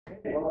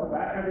Okay, welcome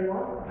back,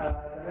 everyone. As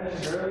I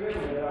mentioned earlier, we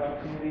had the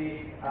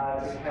opportunity to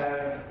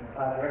have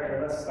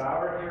Director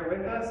Bauer here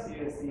with us. He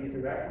is the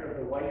director of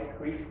the White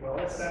Creek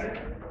Wellness Center,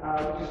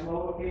 which is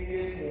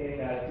located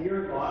in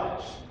Deer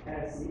Lodge,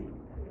 Tennessee.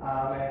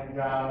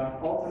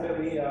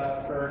 Ultimately,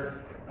 for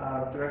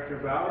Director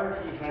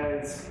Bauer, he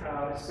has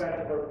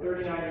spent about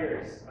 39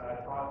 years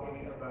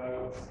talking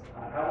about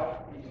health,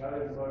 teaching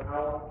others about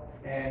health,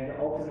 and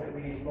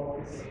ultimately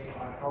focusing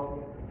on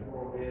helping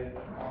people live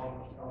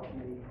long,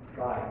 healthy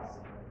lives.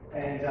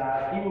 And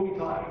he will be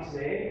talking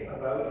today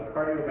about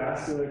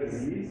cardiovascular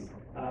disease.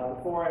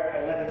 Before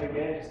I let him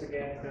begin, just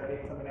again to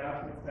make some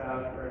announcements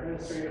for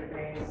administrative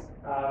things.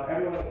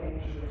 Everyone that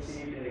came should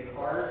receive a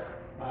card.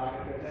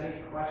 If there's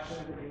any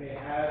questions that you may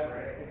have or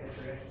anything that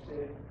you're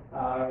interested,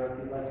 or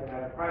if you'd like to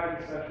have a private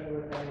discussion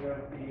with any of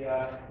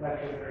the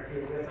lecturers that are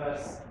here with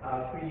us,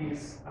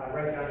 please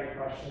write down your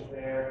questions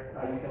there.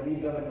 You can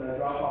leave them in the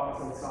drop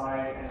box on the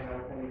side, and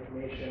with any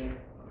information,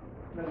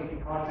 then we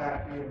can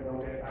contact you and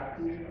we'll get back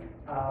to you.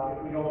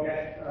 If we don't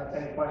get to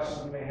any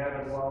questions you may have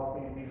as well,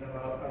 please leave them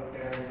out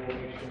there and we'll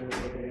make sure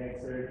that they get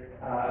answered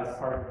as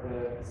part of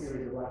the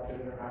series of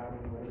lectures that are happening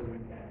over the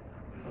weekend.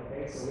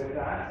 Okay, so with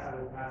that, I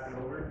will pass it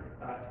over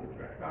to the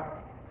director.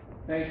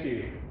 Thank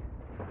you.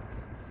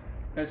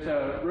 It's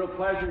a real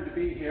pleasure to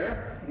be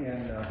here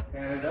in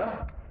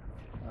Canada.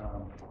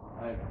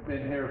 I've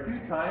been here a few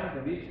times,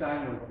 and each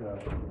time was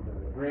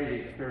a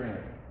great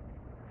experience.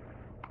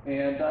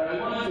 And I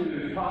want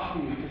to talk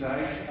to you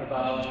tonight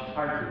about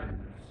heart disease.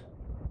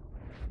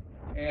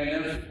 And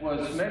as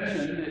was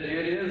mentioned, it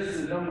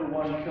is the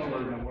 #1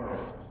 killer in the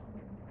world.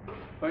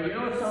 But you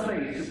know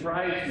something that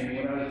surprised me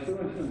when I was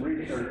doing some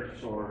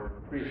research or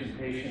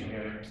presentation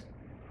here,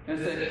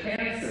 is that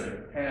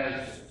cancer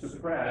has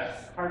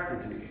suppressed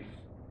heart disease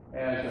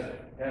as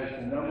the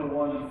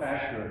 #1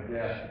 factor of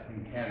death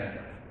in Canada.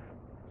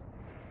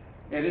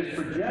 It is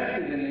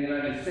projected in the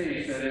United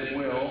States that it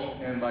will,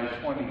 and by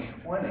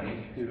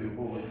 2020, to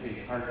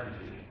overtake heart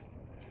disease.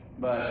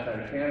 But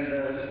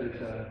Canada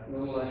is a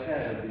little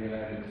ahead of the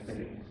United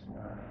States.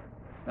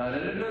 Not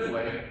in a good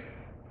way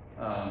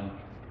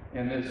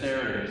in this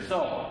area.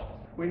 So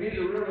we need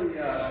to really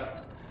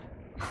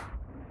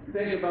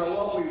think about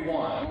what we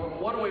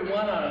want. What do we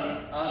want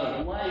out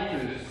of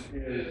life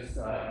is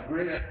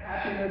greater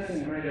happiness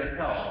and greater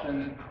health.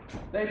 And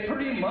they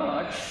pretty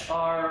much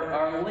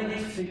are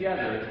linked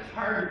together. It's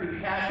hard to be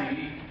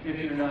happy if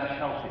you're not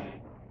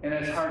healthy. And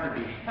it's hard to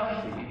be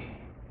healthy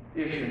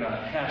if you're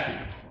not happy.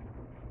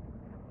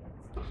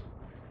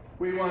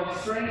 We want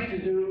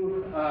strength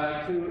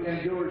to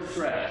endure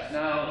stress.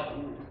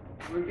 Now,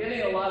 we're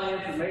getting a lot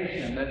of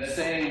information that's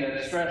saying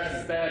that stress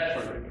is bad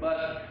for you.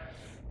 But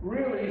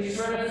really,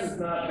 stress is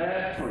not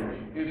bad for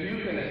you. If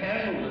you can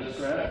handle the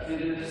stress,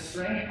 it is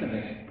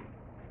strengthening.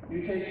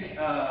 You take,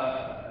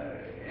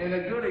 and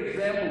a good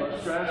example of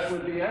stress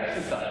would be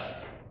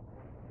exercise.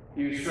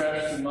 You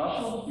stress the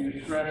muscles,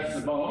 you stress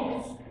the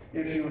bones.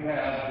 If you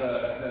have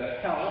the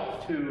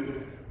health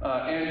to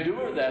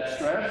endure that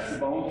stress, the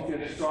bones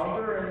get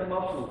stronger and the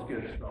muscles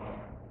get stronger.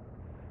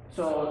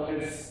 So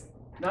it's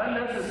not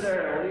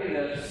necessarily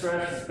that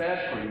stress is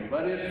bad for you,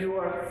 but if you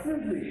are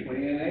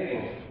physically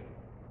enabled,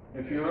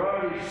 if you're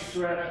already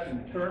stressed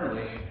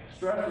internally,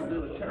 stress will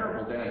do a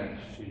terrible damage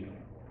to you.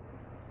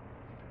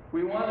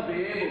 We want to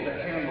be able to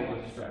handle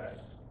the stress.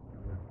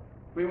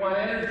 We want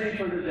energy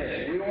for the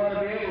day. We want to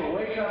be able to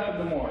wake up in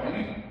the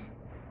morning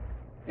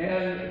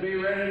and be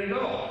ready to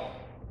go.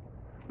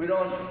 We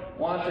don't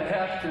want to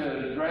have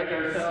to drag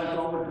ourselves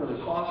over to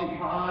the coffee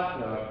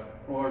pot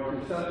or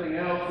to something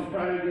else to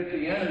try to get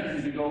the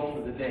energy to go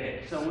for the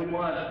day. So we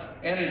want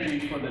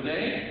energy for the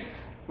day.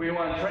 We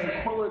want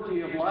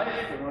tranquility of life.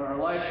 We want our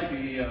life to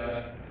be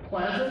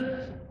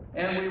pleasant,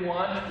 and we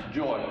want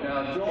joy.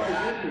 Now, joy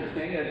is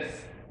interesting.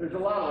 There's a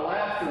lot of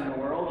laughter in the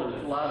world.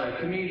 There's a lot of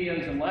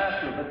comedians and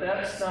laughter, but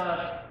that's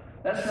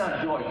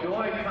not joy.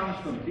 Joy comes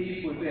from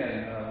deep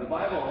within. The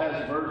Bible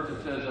has a verse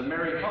that says, "A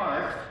merry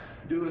heart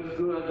doeth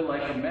good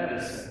like a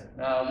medicine."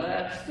 Now,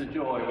 that's the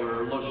joy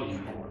we're looking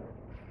for.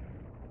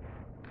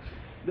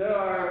 There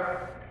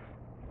are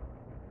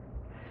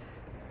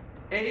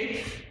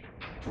 8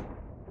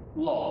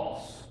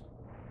 laws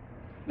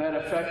that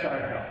affect our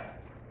health.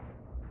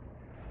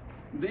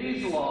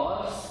 These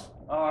laws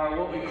are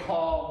what we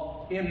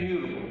call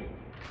immutable.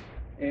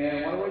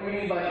 And what do we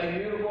mean by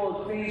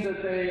immutable? It means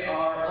that they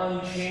are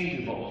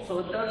unchangeable. So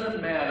it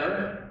doesn't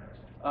matter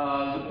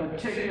the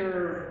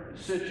particular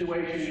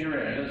situation you're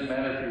in. It doesn't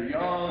matter if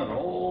you're young or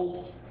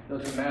old. It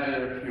doesn't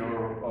matter if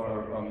you're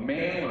a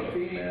male or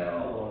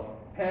female or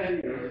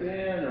heavy or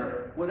thin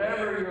or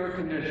whatever your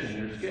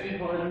condition, your skin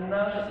color,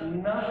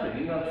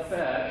 nothing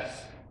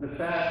affects the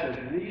fact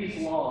that these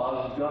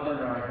laws govern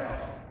our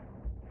health.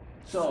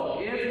 So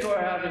if you're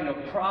having a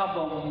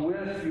problem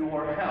with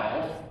your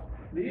health,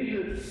 these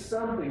are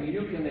something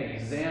you can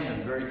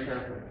examine very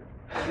carefully.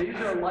 These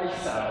are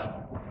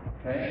lifestyle,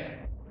 okay?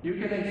 You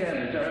can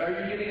examine. Are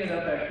you getting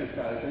enough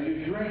exercise? Are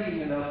you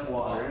drinking enough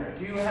water?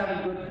 Do you have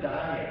a good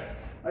diet?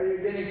 Are you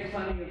getting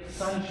plenty of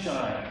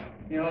sunshine?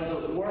 You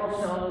know, the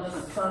world's telling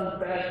us the sun's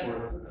bad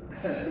for us.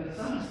 The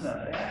sun's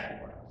not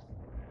bad for us.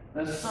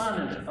 The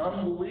sun is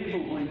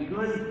unbelievably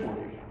good for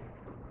you.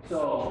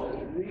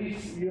 So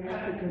you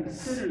have to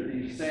consider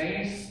these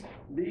things,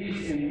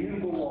 these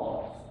immutable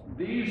laws.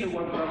 These are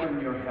what govern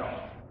your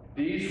health.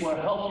 These will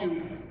help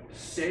you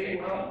stay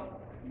well.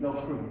 They'll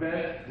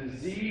prevent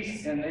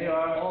disease, and they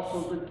are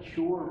also the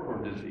cure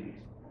for disease.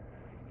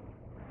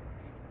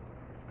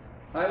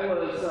 I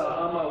was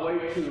on my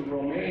way to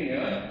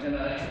Romania, and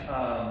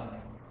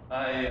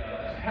I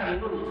had a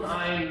little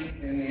time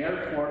in the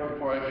airport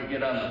before I could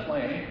get on the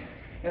plane,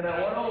 and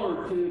I went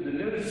over to the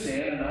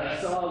newsstand, and I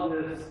saw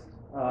this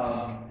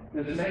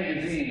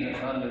magazine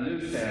on the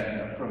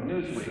newsstand from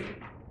Newsweek.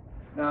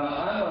 Now,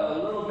 I'm a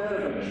little bit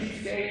of a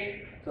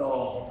cheapskate,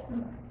 so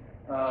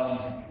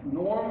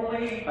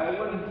normally I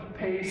wouldn't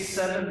pay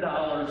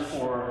 $7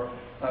 for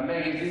a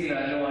magazine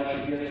I know I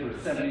could get for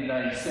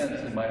 79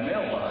 cents in my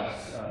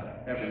mailbox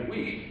every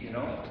week, you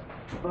know.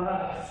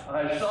 But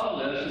I saw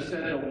this, it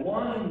said the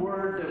one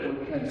word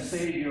that can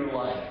save your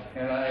life.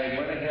 And I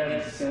went ahead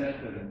and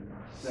sent them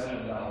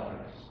 $7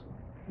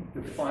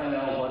 to find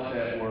out what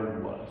that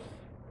word was.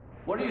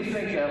 What do you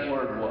think that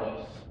word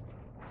was?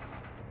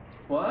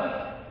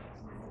 What?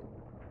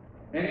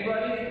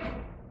 Anybody?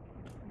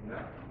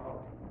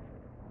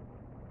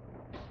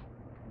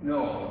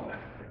 No.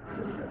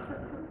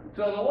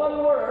 So the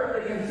one word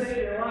that can save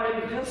your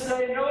life is just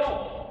say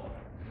no.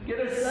 Get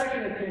a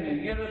second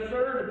opinion, get a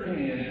third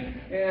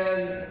opinion.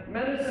 And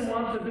medicine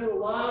wants to do a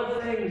lot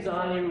of things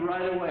on you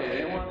right away.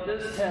 They want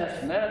this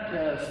test and that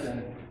test,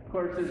 and of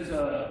course it's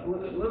a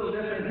little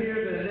different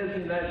here than it is in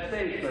the United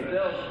States, but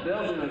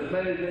they'll do as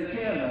many as they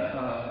can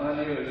on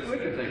you as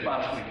quick as they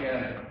possibly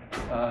can,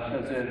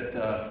 because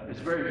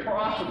it's very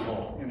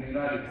profitable in the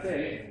United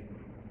States.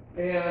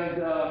 And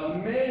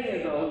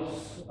many of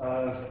those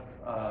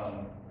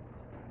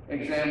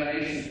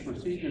examinations,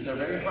 procedures are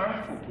very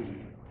harmful to you.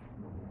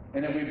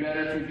 And it would be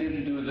better if we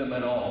didn't do them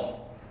at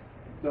all.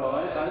 So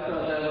I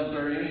thought that was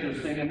very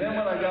interesting. And then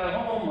when I got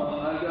home,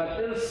 I got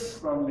this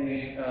from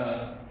the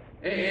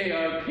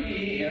AARP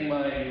in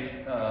my,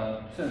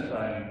 since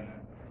I'm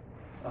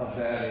of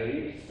that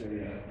age,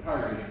 they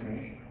target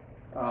me.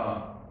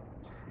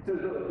 It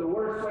says the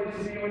worst place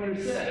to be when you're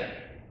sick.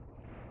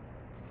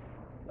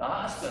 The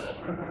hospital.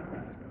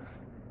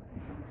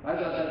 I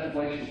thought that's the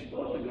place you're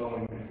supposed to go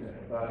when you're sick.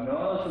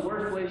 No, it's the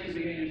worst place to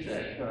be when you're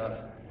sick.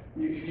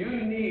 You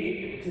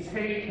need to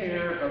take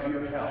care of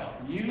your health.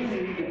 You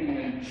need to be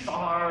in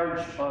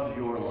charge of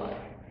your life.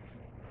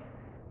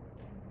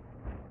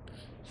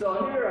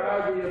 So here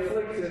are the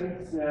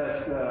afflictions,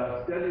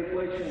 deadly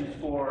afflictions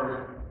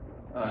for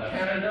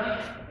Canada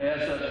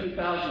as of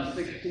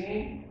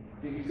 2016.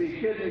 You can see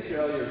kidney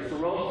failure,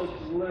 cirrhosis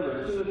of the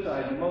liver,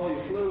 suicide,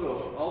 pneumonia,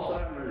 flu,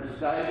 Alzheimer's,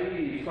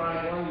 diabetes,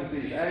 chronic lung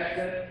disease,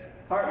 accident,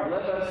 heart and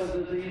blood vessel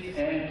disease,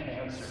 and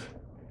cancer.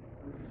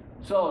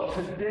 So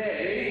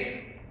today,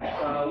 we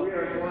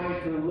are going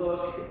to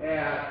look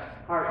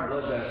at heart and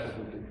blood vessel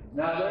disease.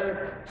 Now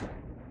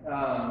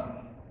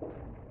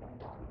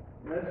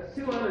that's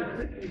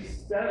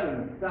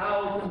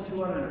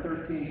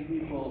 267,213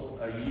 people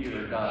a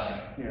year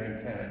die here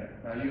in Canada.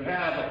 Now you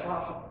have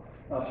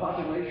a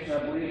population, I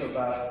believe,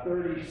 about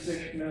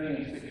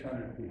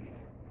 36,600,000 people.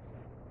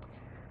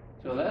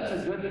 So that's a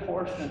good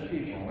portion of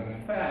people.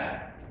 In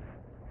fact,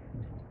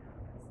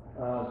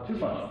 too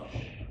much.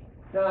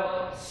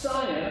 Now,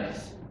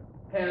 science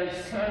has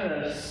kind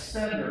of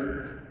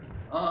centered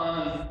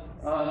on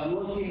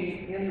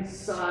looking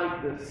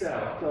inside the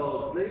cell.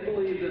 So they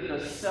believe that the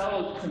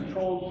cell is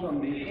controlled from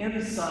the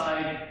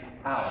inside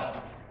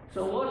out.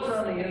 So what's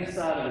on the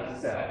inside of the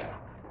cell?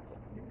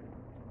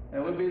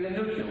 That would be the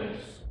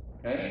nucleus.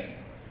 Okay?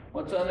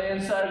 What's on the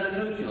inside of the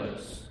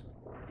nucleus?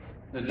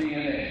 The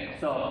DNA.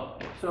 So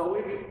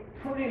we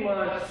pretty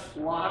much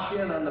lock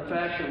in on the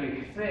fact that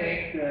we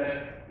think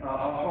that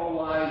our whole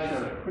lives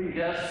are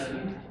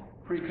predestined,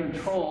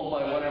 pre-controlled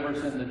by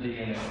whatever's in the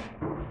DNA.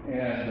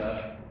 And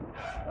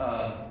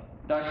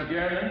Dr.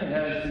 Gehrman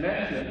has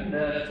mentioned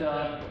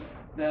that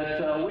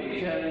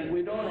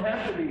we don't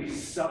have to be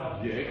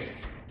subject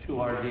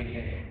to our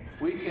DNA.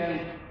 We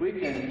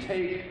can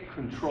take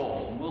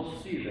control, and we'll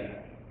see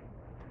that.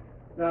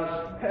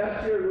 Now,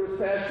 Louis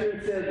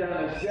Pasteur said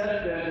on his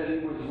deathbed that he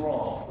was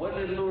wrong. What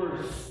did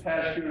Louis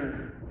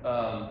Pasteur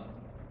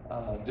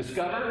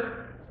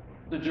discover?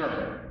 The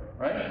germ,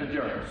 right? The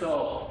germ.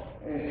 So,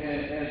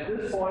 at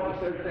this point, we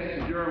started thinking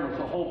the germ was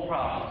the whole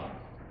problem.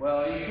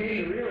 Well, you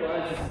came to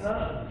realize it's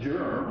not the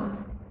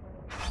germ,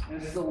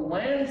 it's the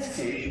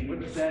landscape in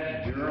which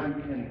that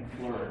germ can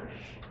flourish.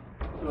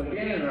 So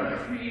again, in our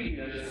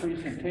previous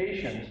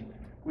presentations,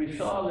 we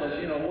saw that,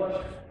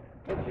 what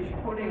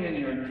you're putting in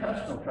your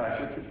intestinal tract,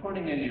 what you're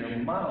putting in your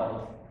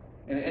mouth,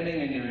 and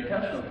ending in your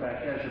intestinal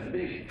tract has a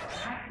big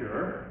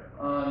factor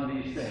on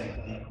these things,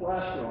 on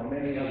cholesterol and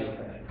many other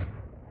things.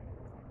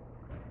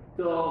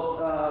 So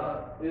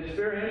it's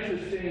very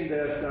interesting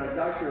that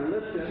Dr.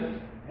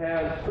 Lipton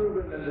has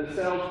proven that the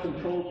cell's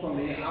controlled from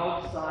the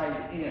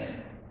outside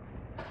in.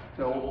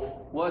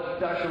 So what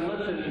Dr.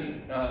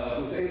 Lipton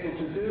was able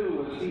to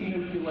do was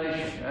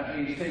enucleation. That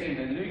means taking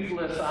the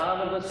nucleus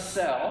out of the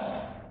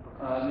cell,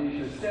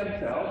 these are stem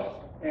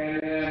cells,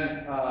 and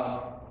then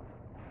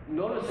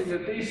noticing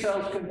that these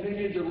cells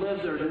continue to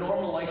live their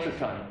normal length of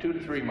time, 2 to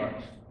 3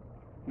 months.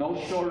 No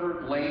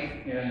shorter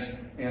length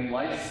in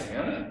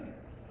lifespan,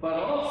 but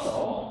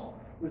also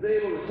was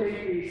able to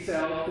take these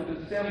cells, because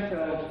the stem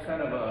cell is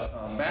kind of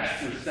a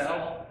master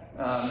cell.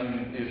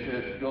 And if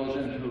it goes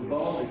into a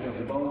bone, it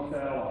becomes a bone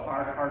cell, a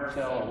heart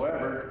cell, or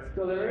whatever.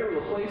 So they're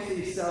able to place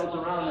these cells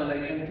around and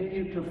they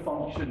continue to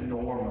function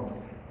normally.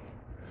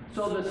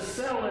 So the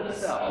cell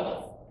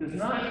itself is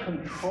not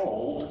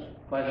controlled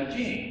by the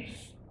genes.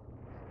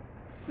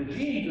 The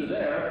genes are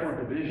there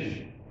for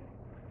division.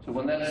 So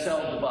when that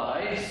cell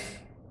divides,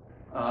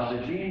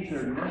 the genes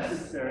are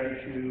necessary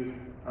to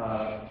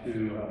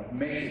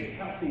make a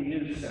healthy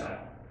new cell,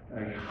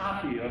 a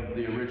copy of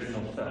the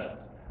original cell.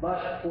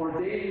 But for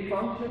daily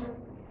function,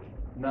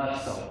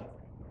 not so.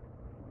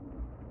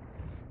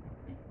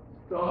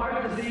 So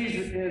heart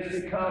disease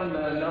has become the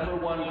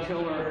 #1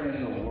 killer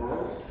in the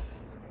world.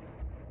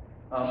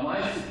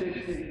 My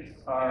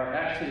statistics are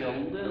actually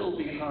a little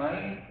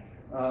behind,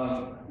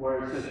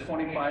 where it says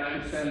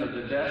 25% of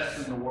the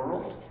deaths in the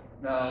world.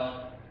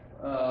 Now,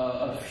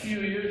 a few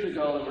years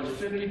ago, there was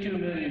 52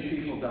 million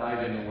people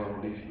died in the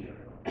world each year.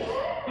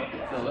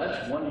 So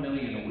that's 1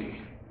 million a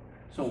week.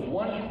 So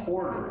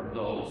 1/4 of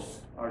those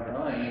are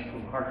dying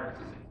from heart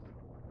disease.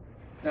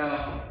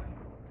 Now,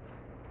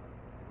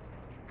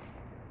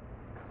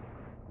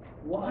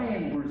 why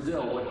in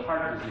Brazil would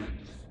heart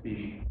disease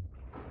be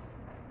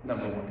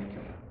 #1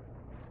 killer?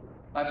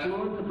 I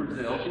flew into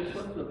Brazil. This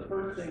was the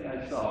first thing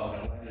I saw when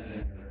I landed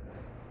in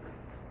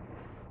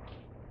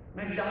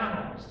there.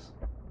 McDonald's.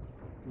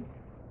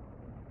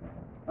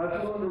 I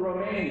flew into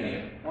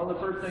Romania. One of the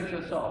first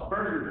things I saw,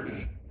 Burger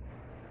King,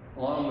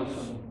 along with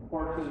some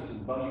horses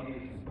and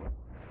buggies and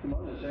some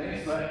other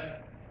things.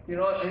 But, you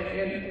know,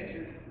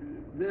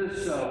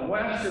 this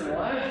Western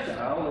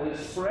lifestyle is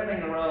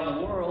spreading around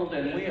the world,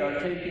 and we are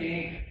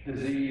taking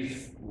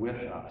disease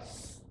with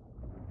us.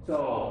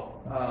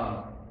 So,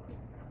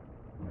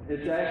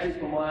 it's actually,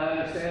 from what I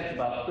understand, it's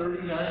about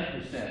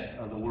 39%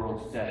 of the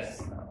world's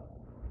deaths now.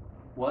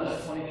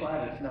 Was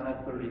 25, it's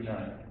now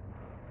 39.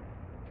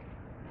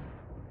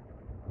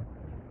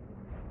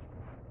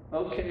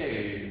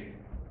 Okay.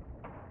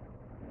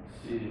 Let's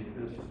see if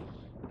this is.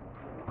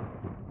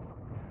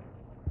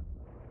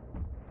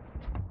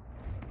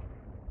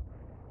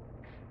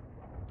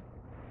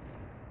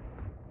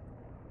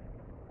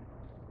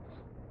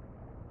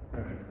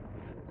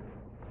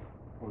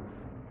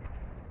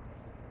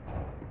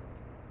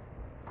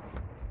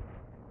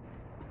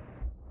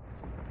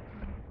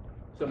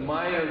 Some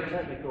minor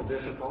technical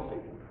difficulty.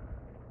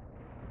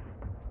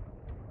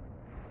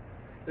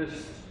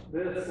 This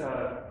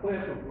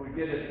clip, if we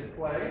get it to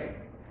play,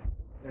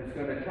 is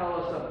going to tell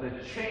us of the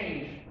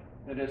change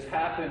that has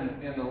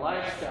happened in the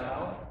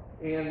lifestyle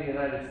in the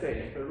United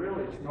States, but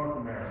really it's North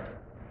America.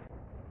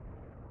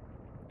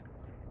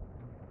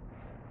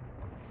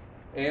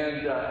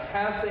 And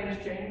have things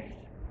changed?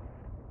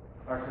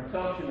 Our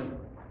consumption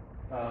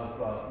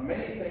of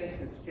many things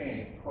has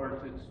changed. Of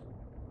course, it's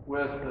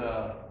with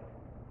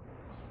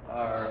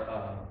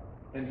our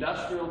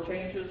industrial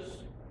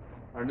changes,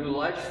 our new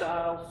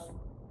lifestyles.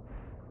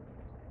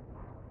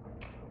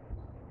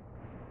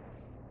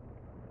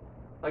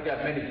 I got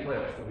many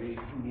clips, so we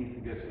need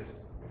to get this.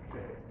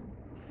 Okay.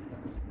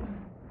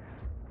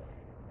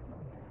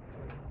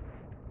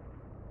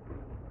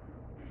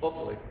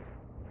 Hopefully.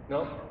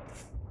 No?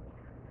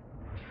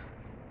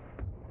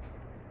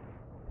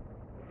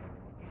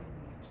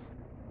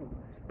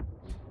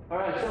 All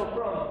right,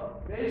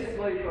 so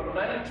basically from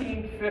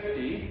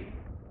 1950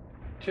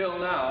 till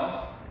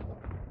now,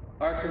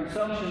 our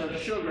consumption of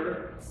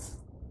sugar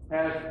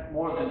has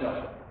more than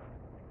doubled.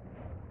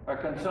 Our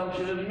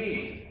consumption of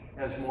meat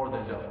has more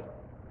than doubled.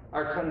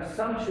 Our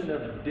consumption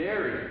of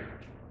dairy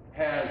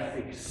has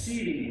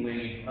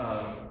exceedingly,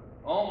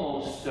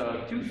 almost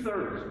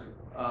 2/3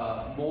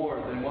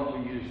 more than what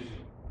we used to.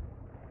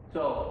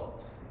 So,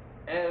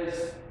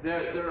 as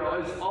there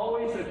is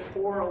always a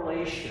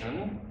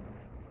correlation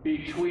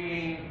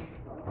between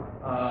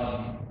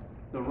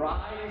the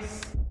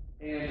rise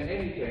in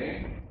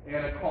anything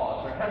and a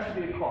cause. There has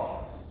to be a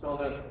cause. So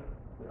that,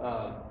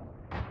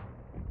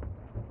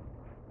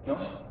 no?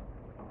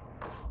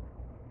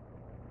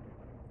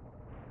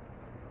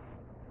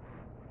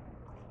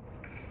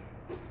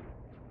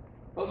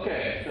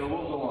 Okay, so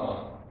we'll go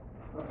on.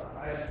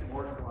 I have some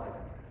more slides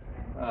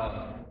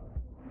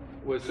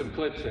with some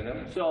clips in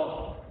them.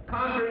 So,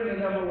 conquering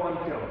the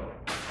 #1 killer.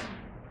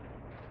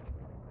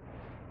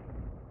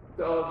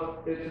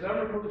 So, it's the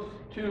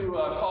 #2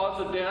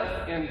 cause of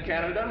death in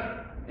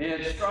Canada.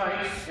 It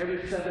strikes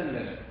every 7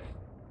 minutes.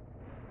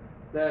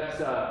 That's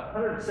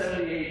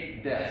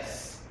 178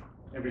 deaths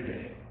every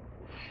day.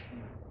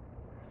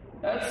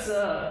 That's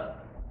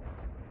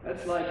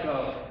like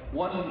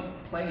one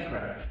plane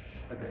crash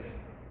a day.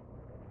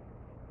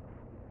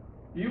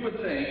 You would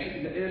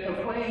think, if a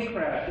plane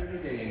crashed every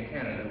day in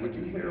Canada, would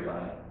you hear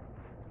about it?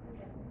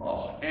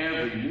 Oh,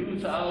 every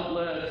news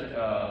outlet,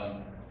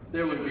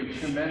 there would be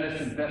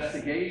tremendous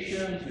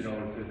investigations, you know,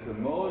 if it's the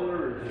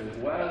motor, if it's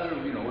weather,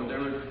 you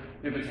know,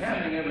 if it's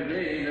happening every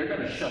day, they're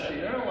going to shut the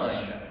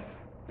airline down,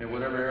 okay,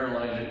 whatever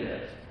airline it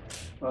is.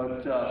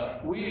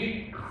 But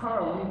we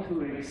come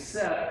to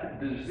accept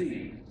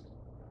disease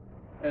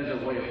as a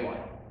way of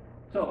life.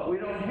 So we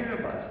don't hear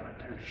about it, but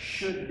there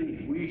should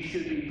be. We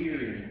should be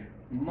hearing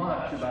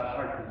much about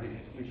heart disease.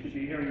 We should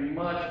be hearing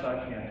much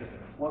about cancer.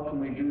 What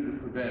can we do to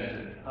prevent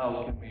it?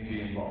 How can we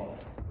be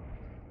involved?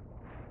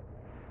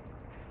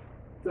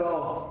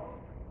 So,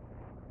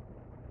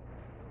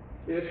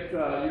 if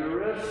your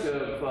risk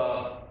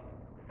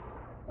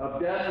of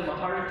death from a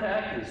heart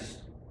attack is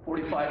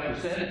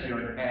 45% if you're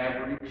an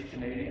average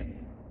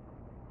Canadian,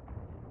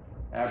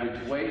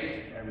 average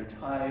weight, average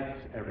height,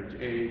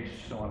 average age,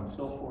 so on and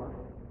so forth,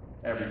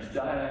 average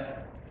diet.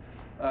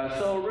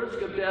 So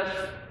risk of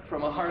death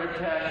from a heart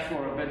attack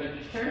for a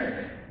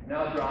vegetarian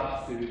now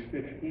drops to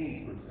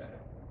 15%.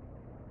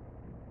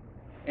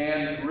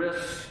 And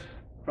risk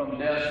from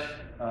death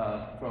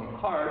from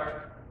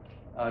heart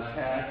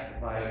attack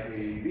by a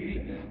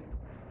vegan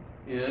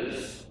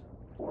is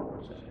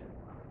 4%.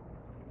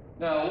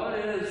 Now, what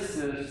is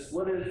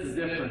the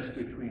difference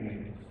between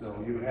these?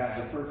 So you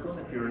have the first one,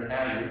 if you're an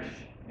average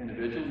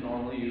individual,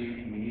 normally you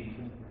eat meat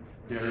and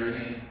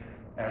dairy,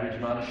 average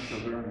amount of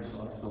sugar, and so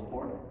on and so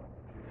forth.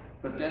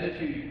 But then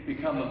if you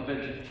become a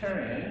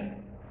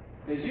vegetarian,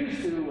 it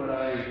used to, when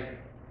I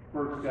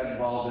first got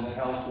involved in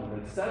health in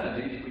the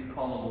 70s, we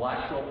call them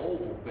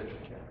lacto-ovo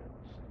vegetarians.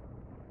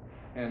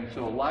 And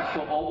so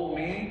lacto-ovo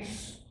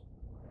means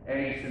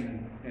eggs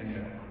and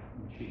milk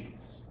and cheese.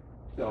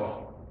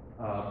 So,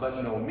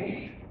 but no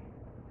meat.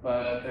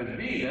 But a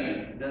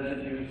vegan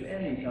doesn't use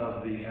any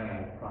of the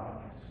animal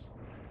products.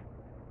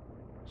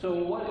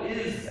 So what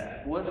is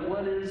that?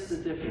 What is the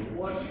difference?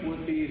 What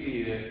would be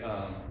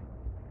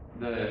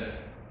the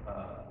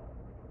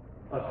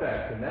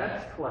effect? And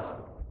that's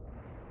cholesterol.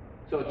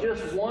 So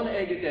just one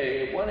egg a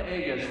day, one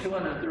egg has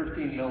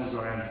 213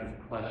 milligrams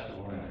of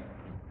cholesterol in it.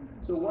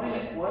 So one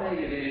egg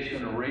a day is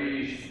going to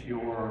raise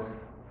your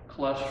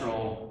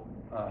cholesterol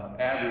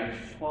average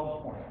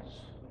 12 points.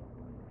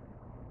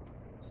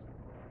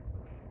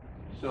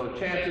 So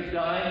chance of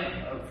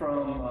dying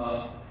from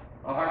a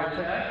heart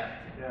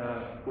attack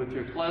with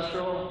your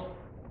cholesterol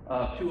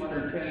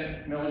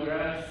 210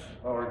 milligrams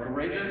or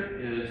greater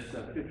is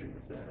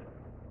 50%.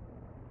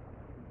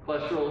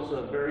 Cholesterol is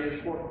a very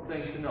important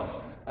thing to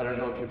know. I don't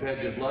know if you've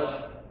had your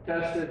blood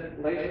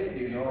tested lately.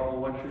 Do you know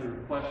what's your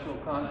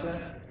cholesterol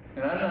content?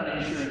 And I'm not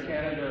even sure in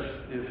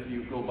Canada if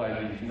you go by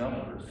these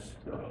numbers,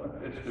 so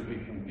it could be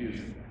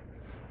confusing.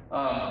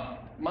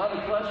 Amount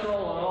of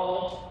cholesterol in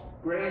all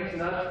grains,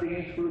 nuts,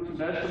 beans, fruits, and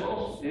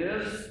vegetables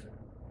is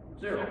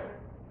 0.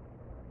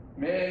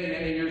 Many,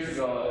 many years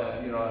ago,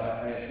 I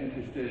was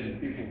interested in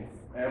people's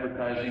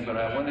advertising, but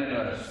I went in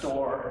a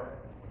store,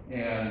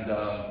 and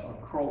a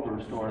Kroger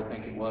store, I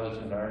think it was,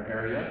 in our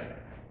area,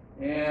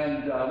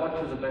 and I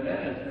went to the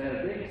bananas, and they had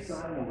a big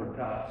sign over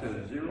top that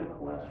says 0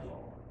 cholesterol.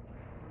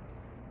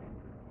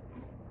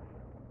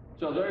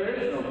 So there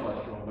is no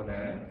cholesterol in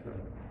bananas.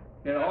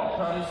 It all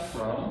comes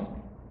from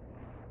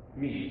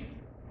meat.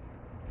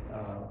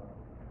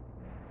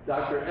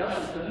 Dr.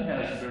 Esselstyn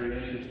has very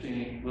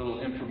interesting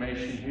little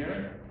information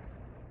here,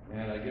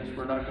 and I guess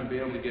we're not going to be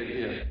able to get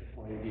it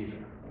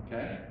either,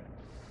 okay?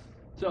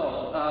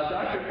 So,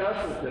 Dr.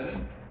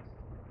 Esselstyn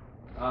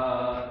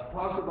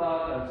talked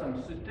about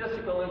some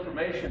statistical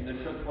information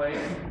that took place,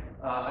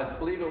 I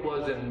believe it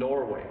was in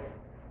Norway,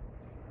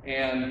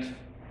 and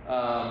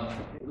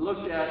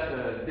looked at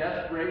the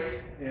death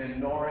rate in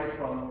Norway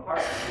from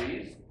heart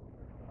disease,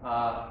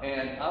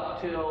 and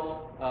up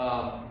till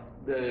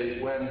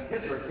when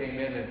Hitler came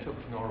in and took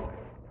Norway.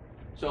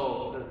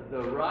 So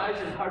the rise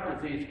in heart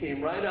disease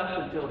came right up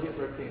until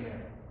Hitler came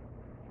in.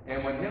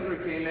 And when Hitler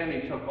came in,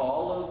 he took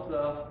all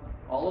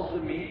of the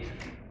meat,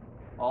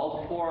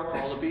 all the pork,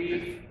 all the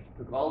beef,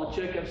 took all the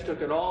chickens,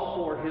 took it all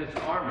for his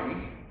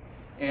army,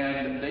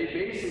 and they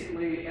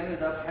basically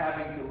ended up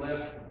having to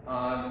live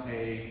on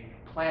a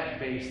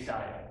plant-based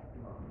diet.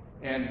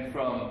 And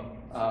from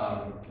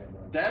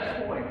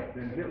that point,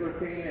 when Hitler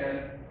came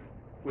in,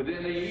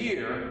 within a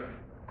year,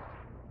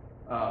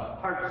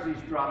 heart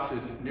disease dropped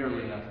to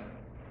nearly nothing.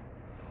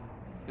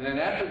 And then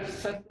after the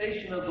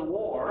cessation of the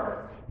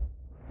war,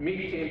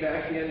 meat came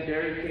back in,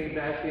 dairy came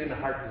back in,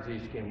 heart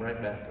disease came right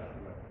back up.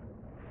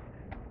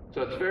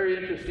 So it's very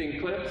interesting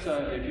clips.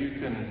 If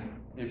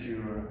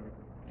you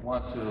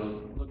want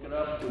to look it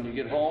up when you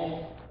get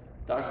home,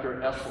 Dr.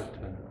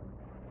 Esselstyn.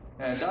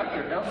 And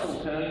Dr.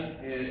 Esselstyn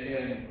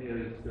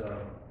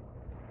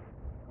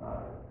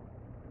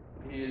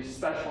is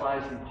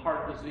specialized in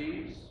heart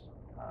disease.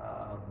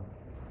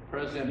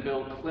 President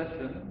Bill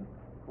Clinton,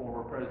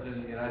 former president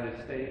of the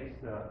United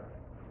States,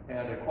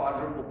 had a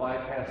quadruple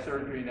bypass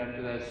surgery, and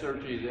after that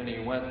surgery, then he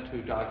went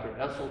to Dr.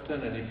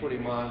 Esselstyn, and he put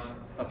him on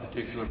a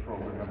particular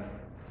program.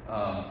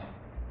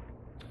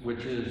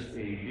 which is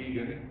a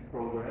vegan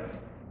program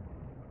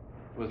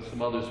with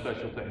some other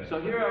special things. So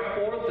here are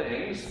 4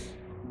 things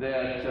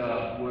that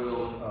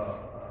will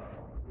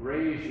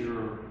raise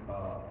your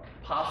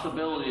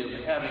possibility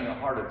of having a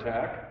heart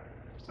attack.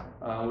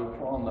 We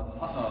call them the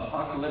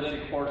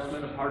apocalyptic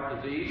horsemen of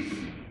heart disease,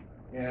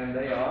 and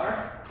they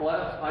are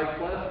high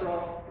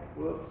cholesterol,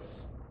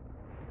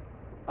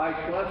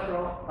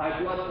 high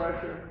blood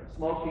pressure,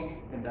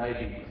 smoking, and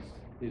diabetes.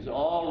 These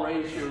all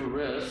raise your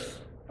risk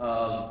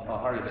of a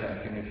heart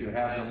attack, and if you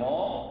have them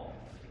all,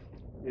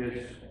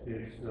 it's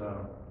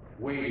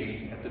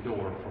waiting at the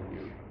door for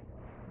you.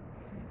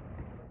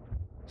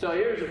 So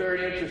here's a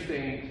very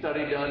interesting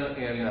study done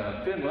in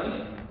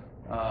Finland.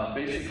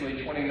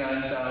 Basically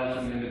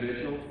 29,000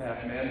 individuals,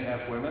 half men,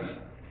 half women.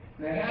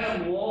 They had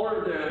them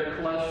lower their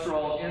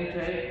cholesterol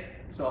intake.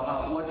 So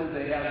what did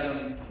they have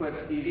them quit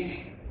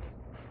eating?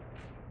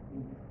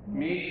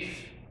 Meat,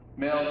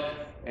 milk,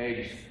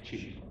 eggs,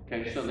 cheese.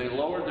 Okay, so they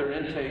lowered their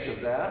intake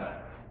of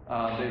that.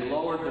 They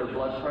lowered their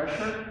blood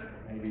pressure,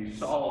 maybe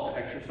salt,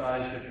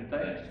 exercise, different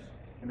things.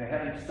 And they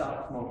had them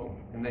stop smoking.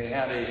 And they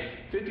had a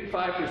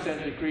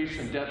 55% decrease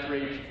in death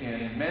rate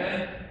in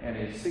men and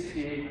a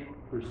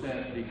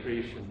 68%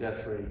 decrease in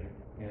death rate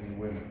in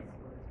women.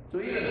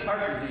 So even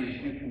heart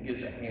disease, you can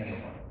get a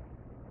handle on.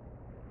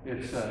 It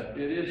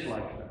is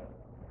like that.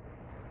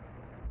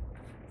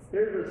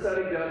 Here's a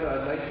study done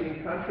by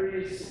 19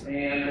 countries,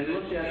 and they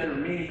looked at their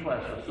mean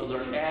cholesterol, so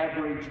their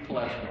average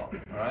cholesterol,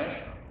 all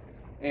right?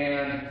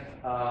 And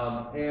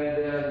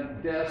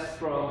then deaths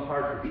from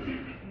heart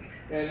disease.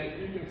 And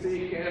you can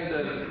see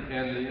Canada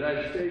and the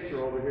United States are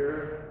over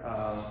here.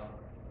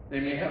 They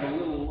may have a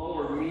little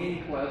lower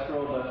mean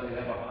cholesterol, but they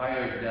have a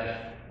higher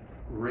death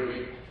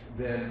rate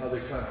than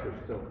other countries.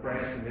 So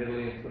France and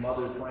Italy and some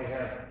others might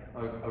have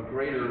a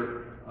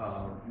greater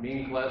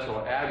mean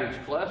cholesterol, average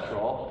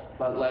cholesterol,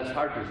 but less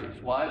heart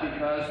disease. Why?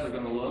 Because we're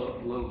going to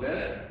look a little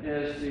bit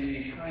is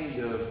the kind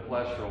of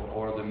cholesterol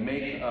or the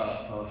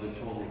makeup of the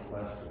total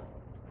cholesterol.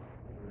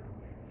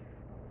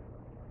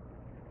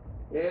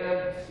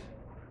 And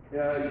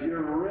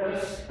your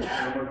risk,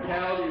 your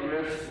mortality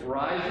risk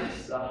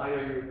rises the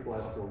higher your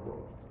cholesterol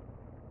goes.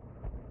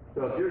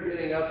 So if you're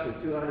getting up to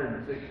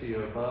 260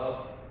 or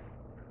above,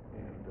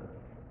 and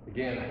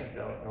again, I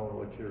don't know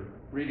what your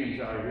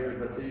readings are here,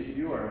 but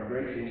you are in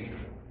great danger.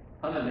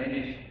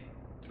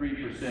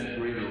 183%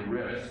 greater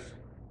risk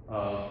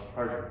of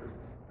heart disease.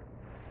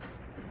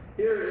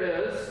 Here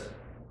is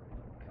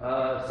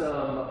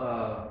some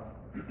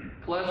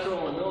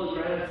cholesterol in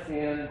milligrams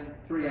in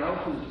 3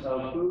 ounces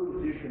of food.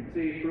 As you can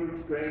see,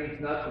 fruits, grains,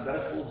 nuts, and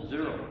vegetables,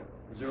 zero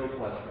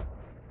cholesterol.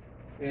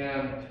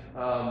 And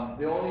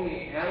the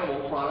only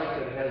animal product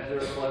that has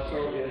zero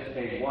cholesterol is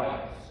egg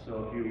whites. So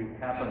if you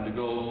happen to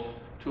go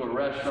to a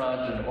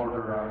restaurant and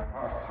order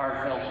our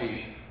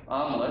heart-healthy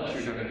omelets,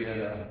 you're going to get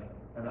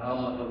an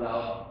omelet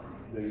without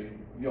the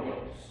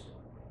yolks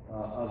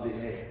of the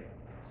egg.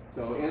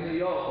 So in the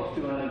yolk is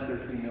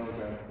 213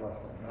 milligrams of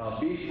cholesterol. Now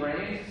beef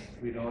brains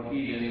we don't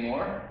eat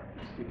anymore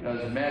because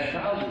of mad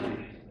cow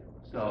disease.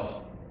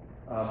 So,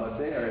 but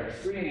they are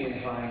extremely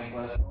high in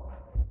cholesterol.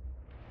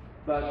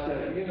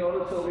 But you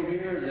notice over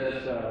here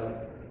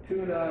that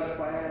tuna,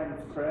 clams,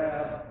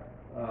 crab,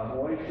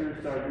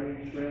 oysters,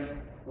 sardines, shrimp.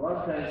 A lot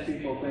of times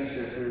people think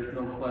that there's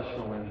no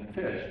cholesterol in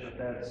fish, but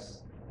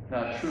that's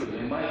not true.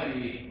 They might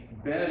be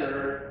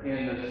better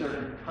in the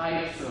certain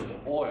types of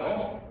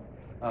oil,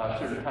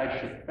 certain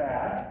types of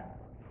fat,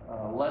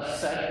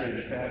 less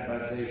saturated fat,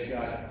 but they've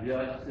got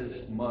just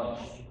as much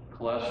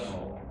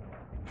cholesterol.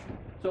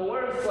 So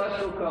where does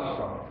cholesterol come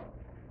from?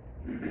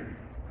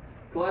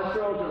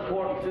 Cholesterol is an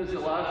important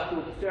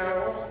physiological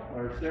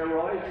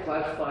steroid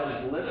classified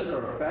as lipid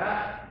or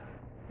fat.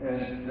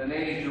 And the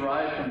name is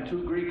derived from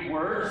 2 Greek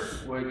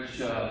words, which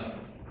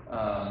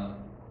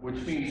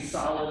means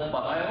solid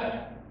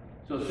bile.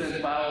 So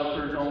since bile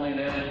occurs only in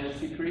animal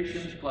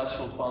secretions,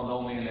 cholesterol is found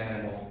only in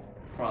animal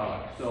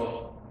products.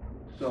 So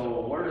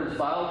where does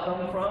bile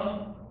come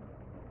from?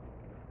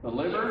 The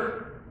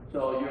liver.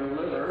 So your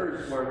liver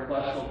is where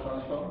cholesterol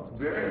comes from. It's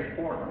very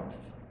important.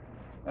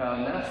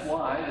 That's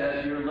why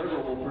that your liver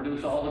will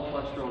produce all the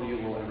cholesterol you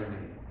will ever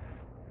need.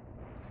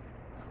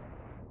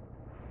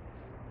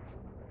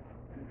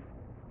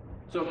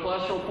 So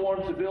cholesterol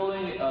forms the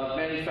ability of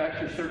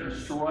manufacture certain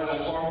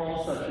steroidal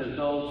hormones, such as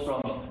those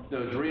from the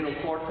adrenal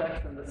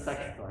cortex and the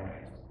sex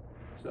glands.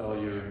 So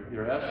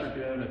your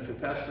estrogen and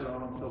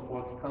testosterone and so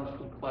forth comes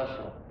from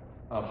cholesterol.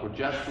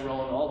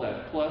 Progesterone, all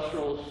that.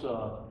 Cholesterol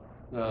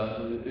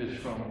is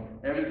from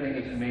everything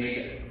it's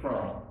made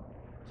from.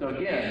 So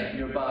again,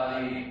 your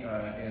body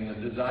and the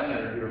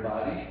designer of your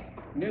body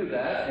knew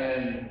that,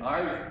 and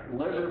our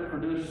liver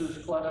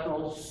produces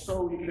cholesterol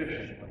so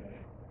efficiently.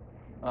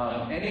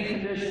 Any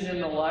condition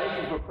in the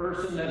life of a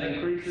person that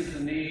increases the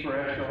need for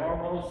extra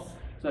hormones,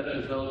 such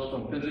as those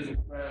from physical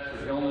stress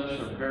or illness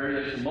or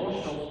various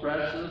emotional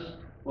stresses,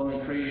 will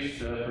increase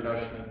the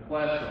production of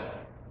cholesterol.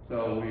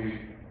 So we,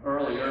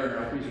 earlier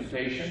in our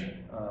presentation,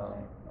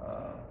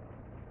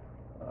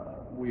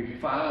 we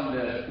found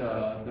that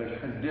the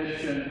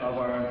condition of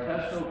our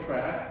intestinal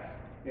tract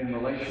in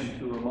relation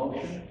to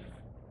emotions,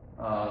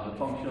 the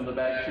function of the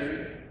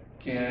bacteria,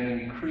 can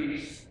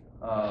increase,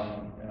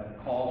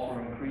 call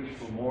for increase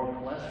for more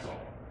cholesterol.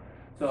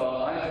 So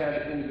I've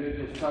had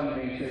individuals come to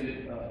me and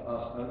say,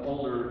 an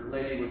older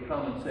lady would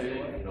come and say,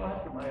 well, you know,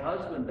 after my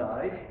husband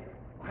died,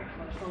 my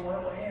cholesterol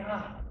went way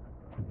up.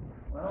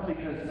 Well,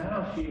 because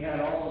now she had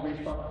all the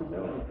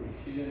responsibility.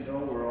 She didn't know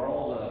where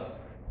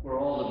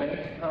all the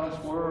bank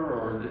accounts were,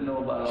 or didn't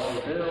know about all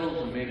the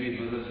bills, and maybe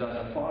lived on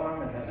a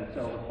farm and had to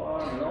sell the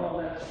farm, and all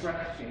that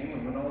stress came,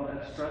 and when all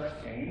that stress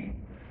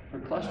came, her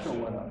cholesterol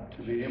went up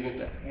to be able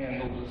to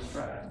handle the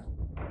stress.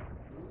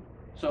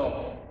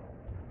 So,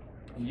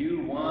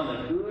 you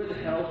want a good,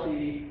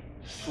 healthy,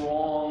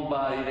 strong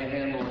body to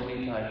handle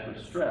any type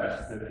of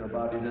stress, that the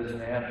body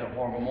doesn't have to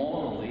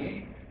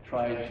hormonally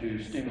try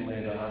to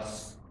stimulate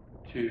us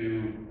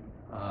to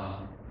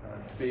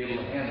be able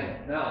to handle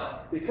it.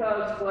 Now,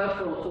 because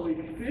cholesterol is so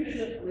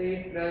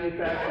efficiently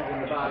manufactured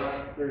in the body,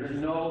 there's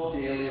no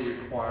daily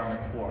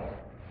requirement for it.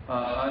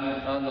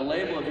 On the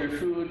label of your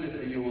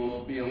food, you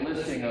will be a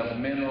listing of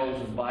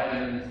minerals and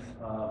vitamins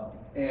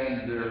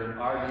and their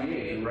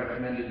RDA, the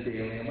recommended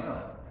daily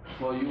amount.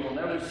 Well, you will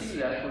never see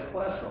that for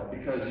cholesterol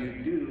because you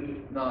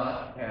do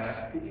not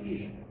have to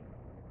eat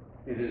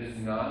it. It is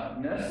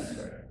not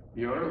necessary.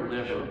 Your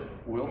liver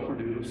will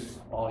produce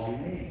all you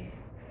need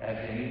at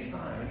any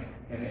time,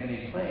 in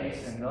any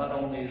place, and not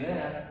only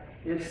that,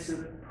 it's the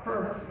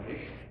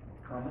perfect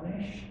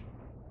combination.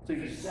 It's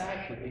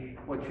exactly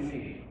what you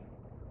need.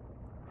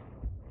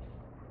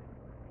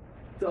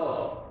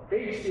 So,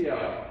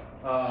 HDL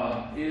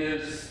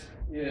is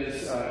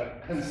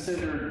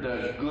considered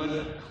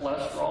good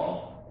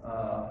cholesterol.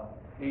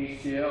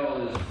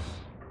 HDL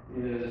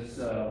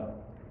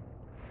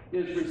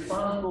is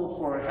responsible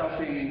for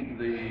helping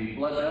the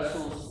blood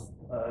vessels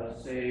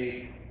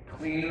stay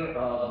cleaner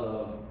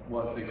of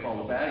what they call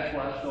the bad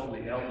cholesterol,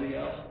 the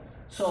LDL.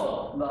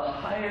 So the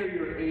higher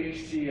your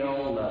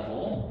HDL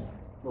level,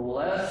 the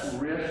less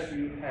risk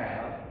you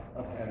have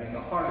of having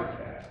a heart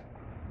attack.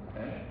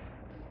 Okay?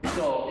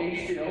 So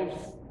HDL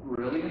is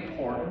really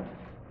important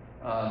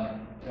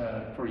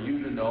for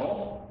you to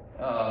know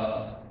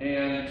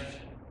and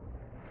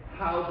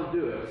how to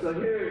do it. So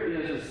here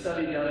is a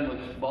study done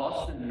with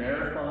Boston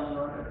marathon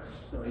runners.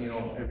 So, you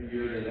know, every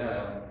year they have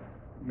a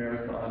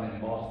marathon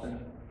in Boston,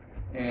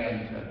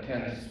 and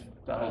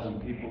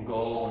 10,000 people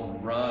go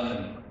and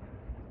run.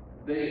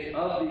 And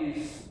of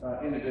these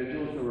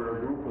individuals, there were a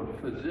group of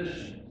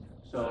physicians.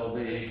 So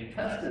they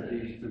tested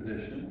these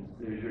physicians,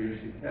 they agreed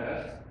to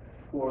test,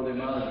 for the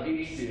amount of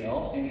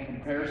HDL in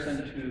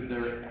comparison to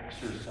their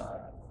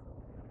exercise.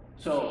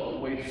 So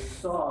we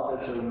saw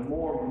that the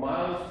more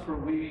miles per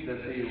week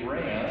that they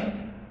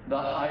ran, the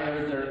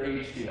higher their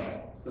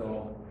HDL.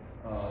 So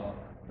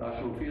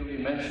Dr. Ophelia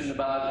mentioned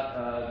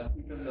about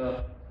keeping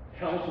the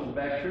health of the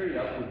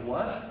bacteria up with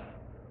what?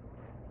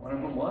 One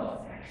of them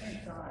was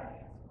exercise.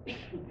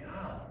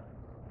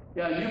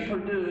 Yeah, you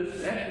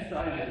produce,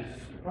 exercise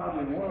is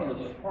probably one of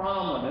the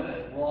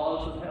prominent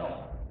laws of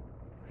health.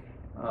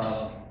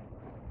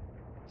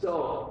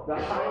 So the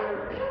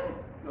higher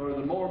or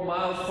the more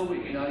miles per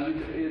week. Now,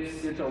 it's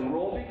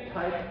aerobic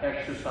type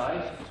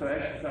exercise. So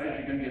exercise,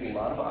 you're going to get a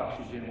lot of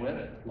oxygen with,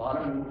 a lot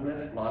of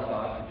movement, a lot of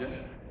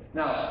oxygen.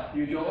 Now,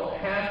 you don't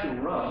have to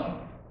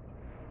run.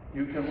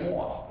 You can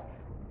walk.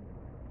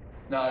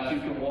 Now, if you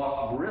can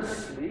walk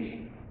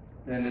briskly,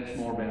 then it's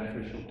more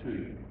beneficial to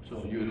you.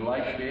 So you would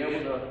like to be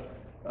able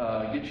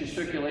to get your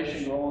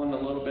circulation going a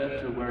little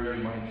bit to where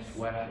you might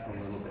sweat a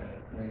little bit.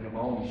 Then come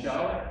home and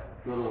shower,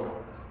 go to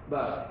work.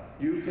 But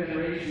you can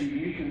raise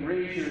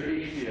your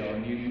HDL,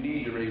 and you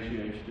need to raise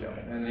your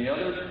HDL. And the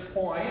other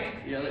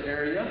point, the other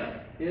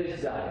area,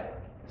 is diet.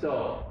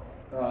 So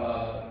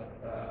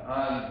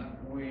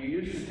we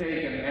used to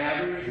take an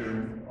average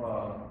or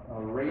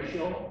a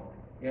ratio,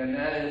 and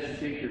that is to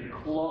take your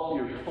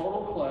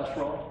total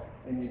cholesterol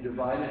and you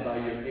divide it by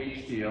your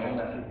HDL, and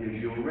that will give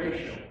you a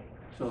ratio.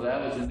 So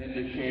that was an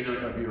indicator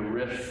of your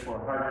risk for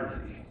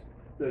heart disease.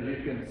 So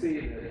you can see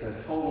that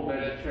the total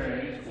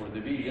vegetarians, or the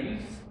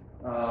vegans,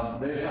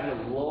 they have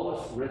the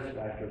lowest risk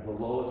factor, the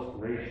lowest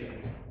ratio.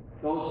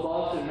 Those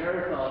Boston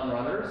marathon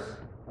runners,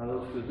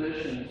 those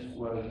physicians,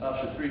 was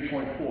up to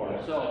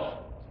 3.4. So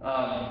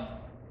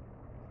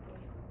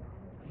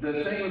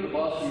the thing with the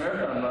Boston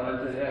marathon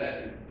runners,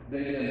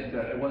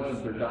 it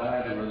wasn't their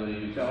diet, or they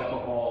used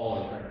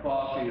alcohol or drink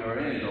coffee or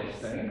any of those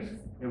things.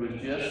 It was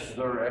just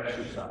their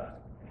exercise.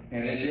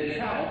 And it did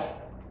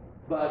help,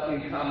 but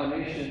in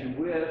combination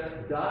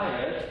with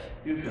diet,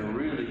 you can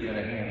really get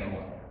a handle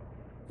on it.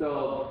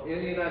 So in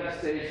the United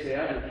States, the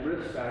average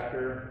risk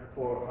factor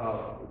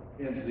for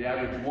in the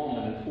average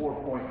woman is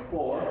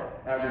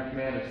 4.4, average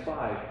man is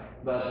 5,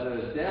 but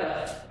the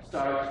death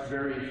starts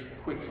very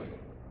quickly.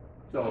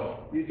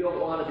 So you don't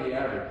want to be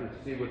average.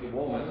 Let's see what the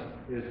woman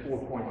is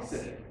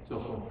 4.6.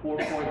 So from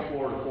 4.4 to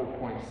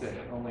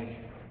 4.6, only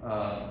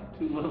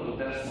 2 little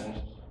decimals,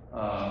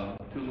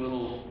 2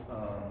 little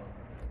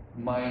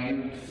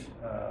minute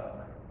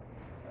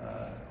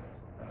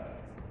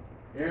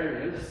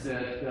areas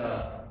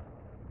that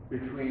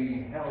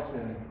between health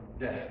and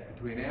death,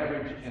 between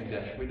average and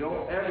death. We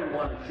don't ever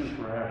want to shoot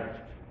for average.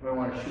 We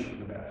want to shoot for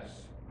the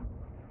best.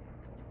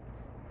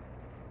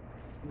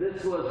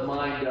 This was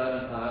mine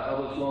done. I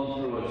was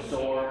going through a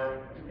store,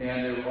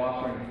 and they were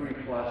offering free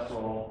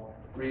cholesterol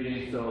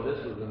readings. So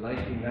this was in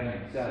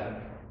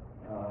 1997.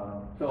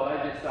 So I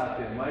just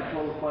stopped in. My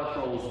total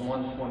cholesterol was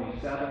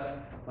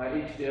 127. My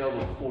HDL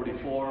was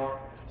 44.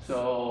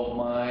 So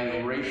my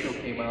ratio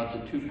came out to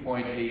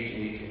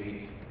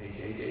 2.888.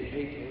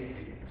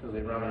 So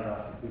they rounded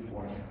out to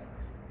 2.9.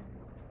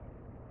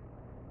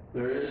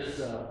 There is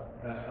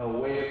a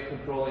way of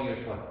controlling your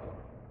cholesterol.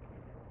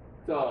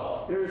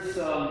 So here's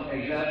some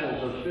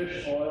examples of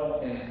fish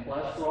oil and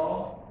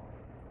cholesterol.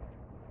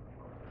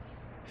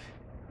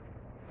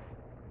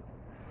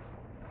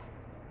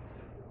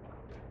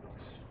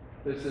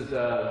 This is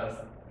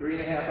a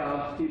 3.5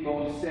 ounce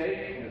T-bone steak.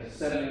 It has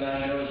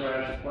 79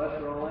 milligrams of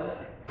cholesterol in it.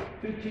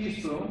 2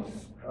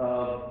 teaspoons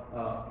of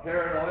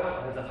heron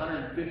oil has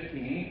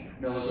 115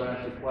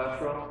 milligrams of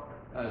cholesterol.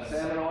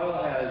 Salmon oil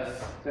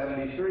has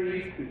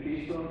 73, 2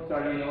 teaspoons.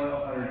 Sardine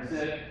oil,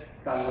 106.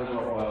 Cod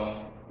liver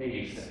oil,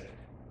 86.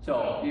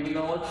 So, even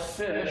though it's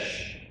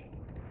fish,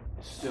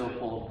 it's still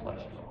full of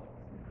cholesterol.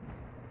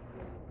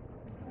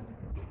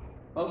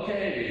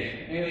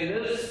 Okay, in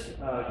this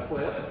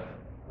clip,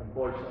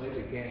 unfortunately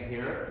we can't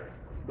hear it,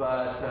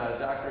 but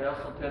Dr.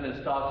 Esselton is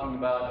talking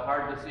about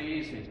heart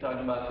disease. He's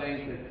talking about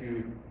things that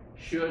you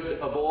should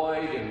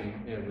avoid,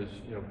 and it was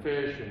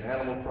fish and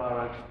animal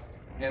products.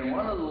 And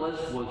one of the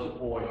lists was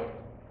oil.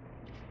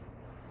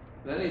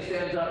 Then he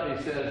stands up and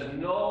he says,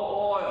 "No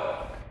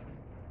oil."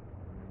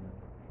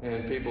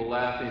 And people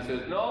laugh. He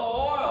says, "No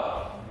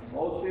oil."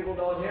 Most people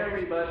don't hear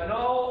me, but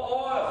no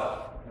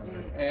oil.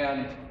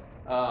 And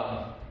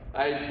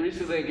I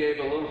recently gave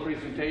a little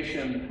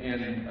presentation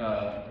in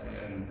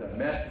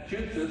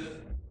Massachusetts,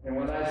 and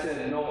when I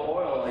said no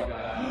oil, I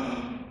got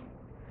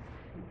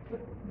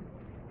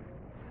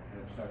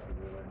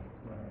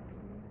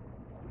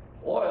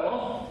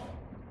oil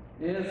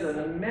is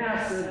a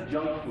massive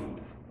junk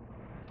food.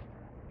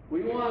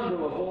 We want to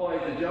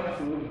avoid the junk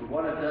food for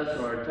what it does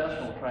to our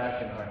intestinal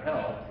tract and our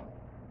health,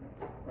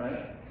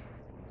 right?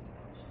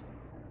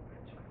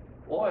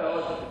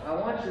 Oil, I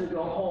want you to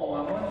go home,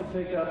 I want you to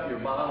pick up your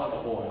bottle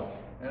of oil,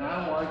 and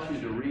I want you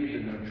to read the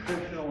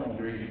nutritional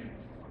ingredients.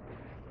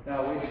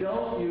 Now, we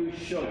don't use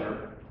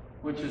sugar,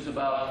 which is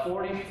about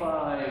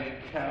 45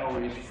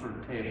 calories per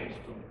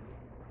tablespoon.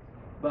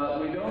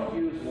 But we don't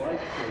use white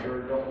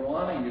sugar, don't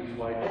want to use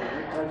white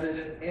sugar, because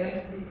it's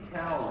empty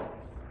calories.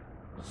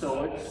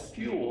 So it's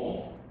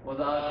fuel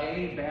without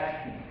any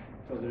backing.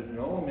 So there's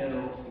no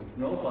minerals, there's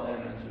no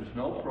vitamins, there's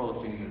no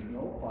protein, there's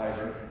no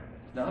fiber,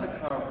 it's not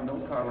no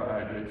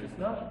carbohydrates, it's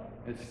nothing.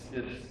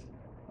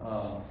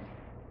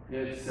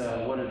 It's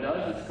what it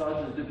does is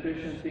causes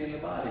deficiency in the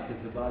body,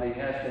 because the body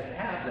has to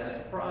have that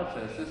to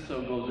process it,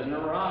 so it goes and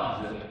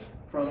robs it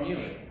from you.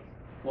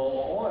 Well,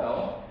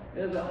 oil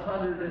is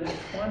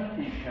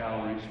 120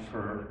 calories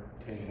per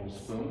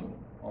tablespoon,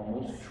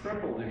 almost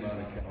triple the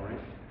amount of calories.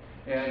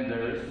 And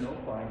there is no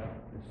fiber,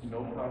 there's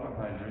no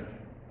carbohydrate,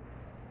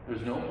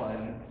 there's no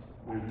vitamins,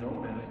 there's no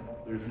minerals,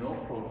 there's no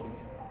protein,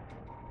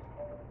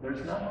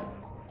 there's nothing.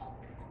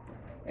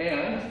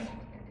 And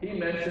he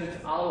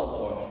mentions olive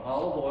oil.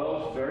 Olive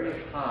oil is very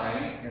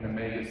high in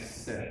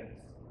omega-6.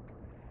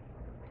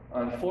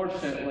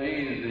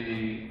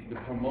 Unfortunately, the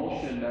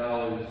promotion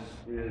now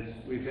is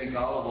we think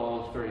olive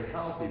oil is very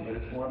healthy, but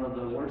it's one of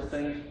the worst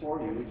things for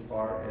you as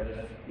far as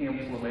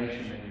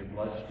inflammation in your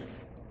bloodstream.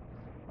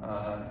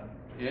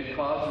 It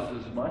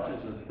causes as much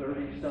as a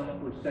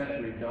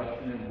 30-some%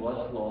 reduction in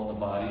blood flow in the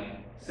body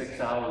 6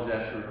 hours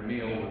after a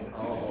meal, with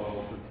olive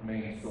oil as its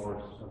main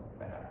source of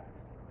fat.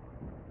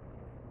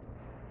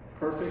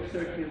 Perfect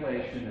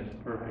circulation is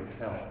perfect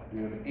health. If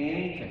you have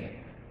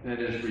anything that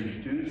is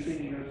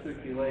reducing your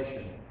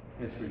circulation,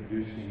 it's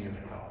reducing your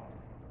health.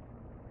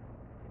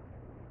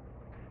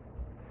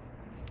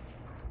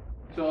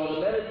 So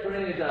the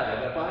Mediterranean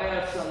diet, if I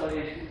ask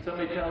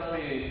somebody tells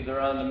me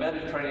they're on the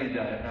Mediterranean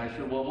diet, and I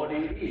said, well, what do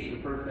you eat?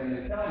 The first thing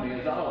they tell me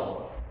is olive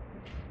oil.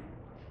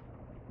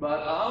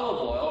 But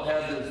olive oil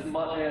has as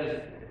much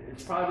as,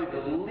 it's probably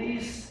the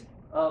least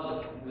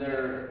of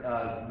their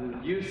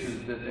the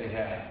uses that they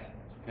have.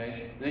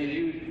 Okay? They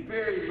use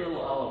very little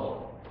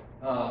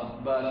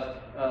olive oil.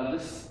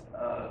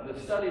 The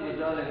study was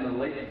done in the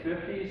late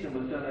 50s and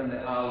was done in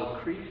the Isle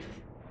of Crete.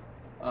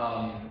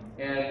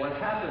 And what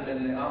happened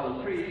in the Isle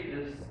of Crete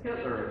is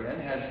Hitler again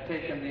had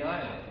taken the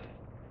island,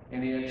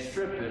 and he had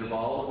stripped it of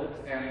all of its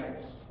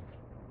animals.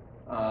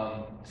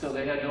 So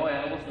they had no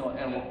animals, no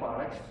animal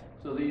products.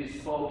 So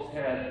these folks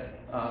had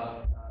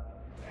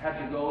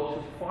to go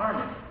to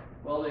farming.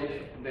 Well,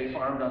 they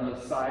farmed on the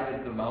side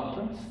of the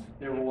mountains.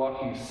 They were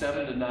walking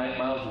 7 to 9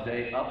 miles a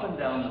day up and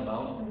down the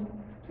mountain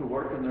to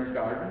work in their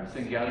gardens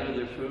and gather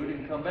their food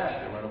and come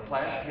back. They were on a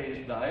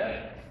plant-based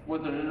diet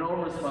with an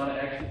enormous amount of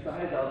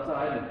exercise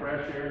outside in the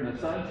fresh air and the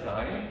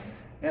sunshine,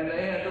 and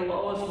they had the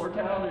lowest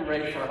mortality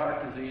rate for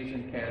heart disease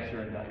and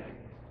cancer and diabetes.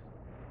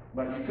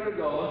 But you could have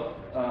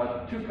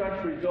gone 2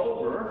 countries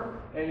over,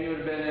 and you would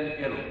have been in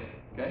Italy,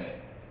 okay?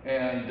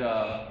 And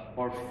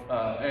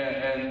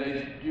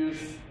they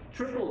used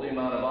triple the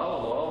amount of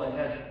olive oil and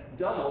had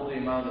double the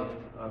amount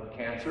of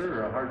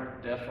cancer or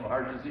death from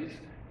heart disease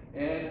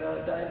and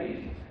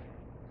diabetes.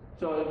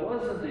 So it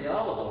wasn't the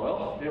olive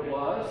oil, it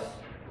was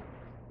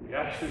the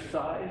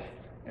exercise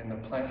and the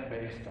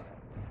plant-based diet.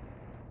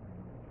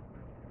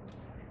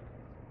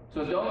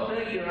 So don't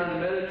think you're on the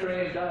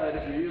Mediterranean diet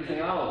if you're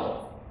using olive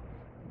oil.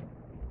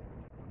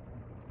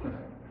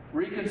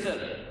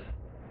 Reconsider.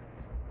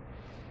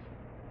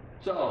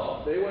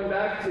 So they went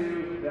back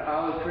to the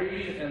Isle of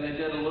Crete and they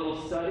did a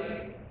little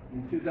study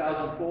in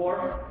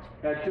 2004.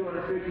 Had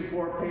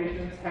 254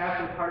 patients,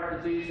 half with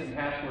heart disease and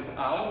half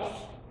without.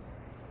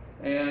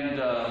 And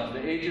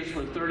the ages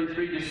were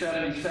 33 to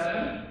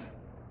 77.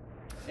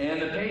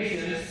 And the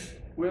patients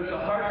with the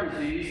heart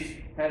disease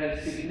had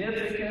a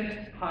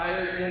significant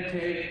higher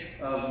intake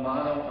of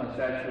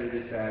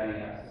monounsaturated fatty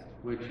acids,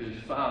 which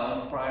is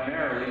found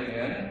primarily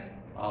in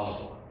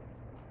olive oil.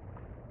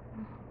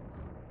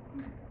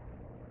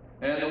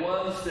 And the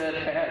ones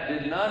that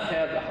did not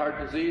have the heart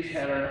disease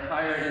had a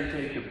higher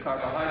intake of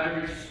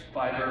carbohydrates,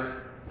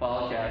 fiber,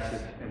 folic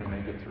acid, and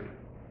omega-3.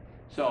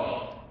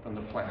 So, from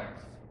the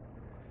plants.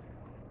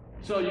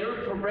 So your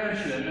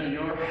prevention and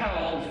your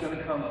health is going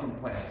to come from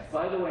plants.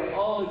 By the way,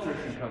 all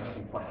nutrition comes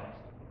from plants.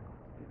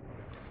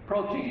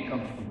 Protein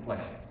comes from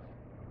plants.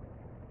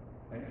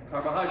 Okay?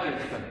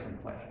 Carbohydrates come from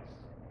plants.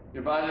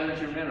 Your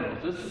vitamins, your minerals.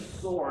 This is the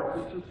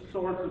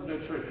source of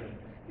nutrition,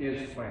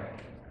 is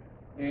plants.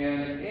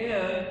 And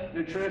in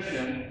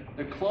nutrition,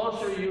 the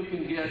closer you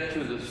can get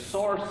to the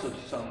source of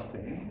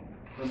something,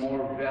 the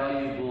more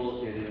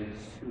valuable it is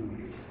to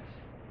you.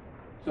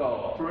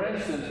 So, for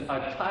instance,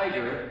 a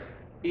tiger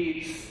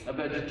eats a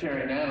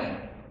vegetarian animal.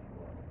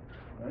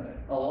 Right?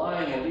 A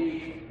lion will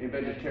eat a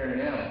vegetarian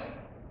animal.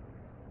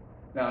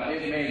 Now,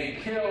 it may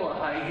kill a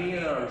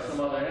hyena or some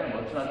other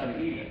animal. It's not going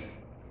to eat it.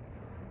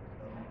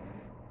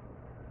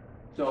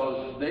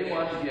 So they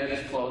want to get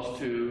as close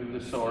to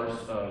the source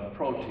of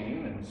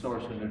protein and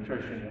source of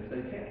nutrition as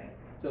they can.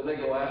 So they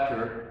go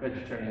after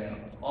vegetarian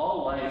animals.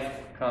 All life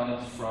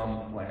comes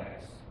from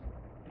plants.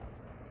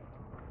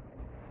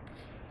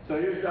 So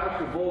here's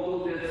Dr.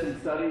 Vogel did some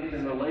studies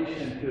in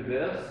relation to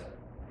this.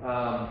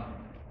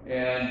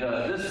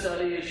 This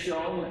study has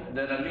shown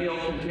that a meal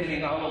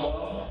containing olive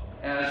oil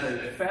as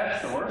a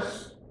fat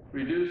source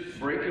reduced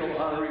brachial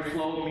artery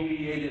flow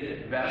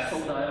mediated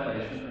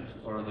vasodilation,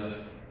 or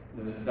the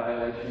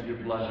dilation of your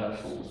blood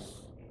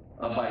vessels,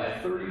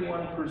 by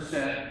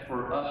 31%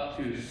 for up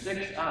to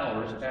 6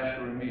 hours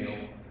after a meal,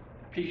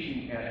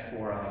 peaking at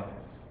 4 hours.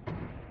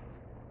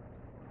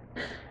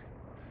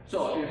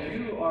 So if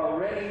you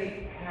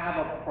already have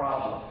a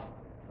problem,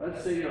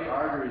 let's say your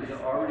arteries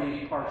are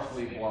already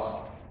partially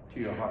blocked to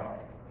your heart,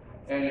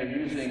 and you're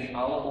using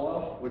olive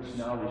oil, which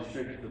now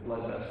restricts the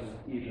blood vessels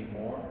even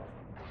more,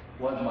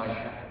 what might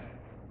happen?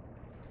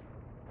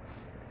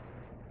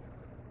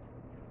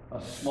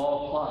 A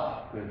small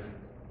clot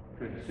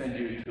could send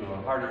you to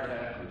a heart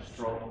attack or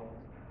stroke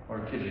or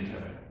kidney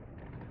failure.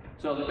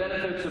 So the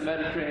benefits of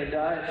Mediterranean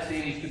diet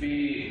seems to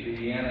be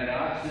the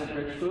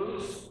antioxidant-rich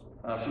foods,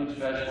 fruits,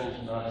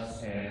 vegetables,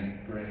 nuts,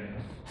 and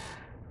grains.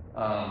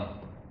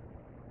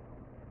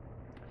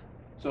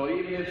 So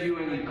even if you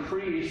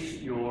increase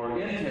your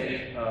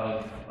intake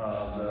of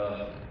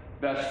the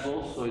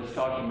vegetables, so he's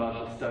talking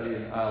about the study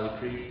in Isle of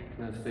Crete,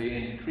 since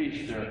they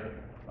increase their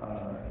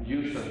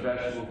use of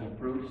vegetables and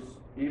fruits,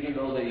 even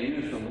though they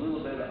used a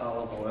little bit of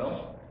olive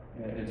oil,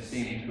 it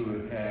seemed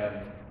to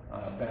have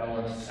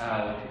balanced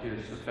out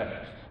its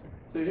effects.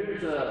 So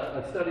here's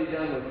a study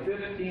done with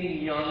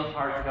 15 young,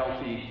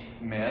 heart-healthy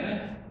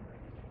men.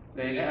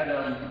 They had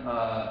them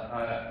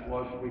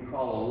what we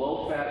call a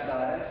low-fat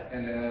diet,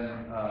 and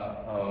then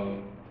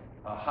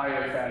a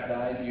higher-fat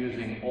diet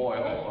using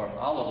oil or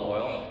olive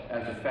oil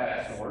as a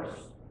fat source.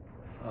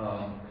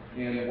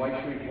 In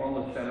White Creek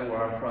Wellness Center,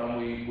 where I'm from,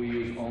 we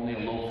use only a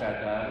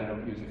low-fat diet. We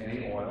don't use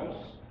any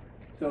oils.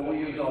 So we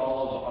use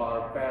all of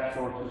our fat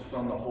sources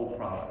from the whole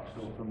product,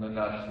 so from the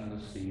nuts and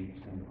the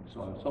seeds and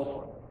so on and so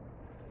forth.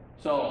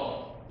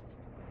 So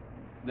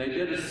they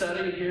did a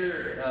study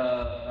here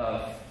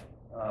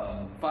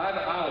 5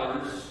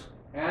 hours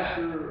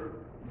after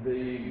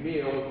the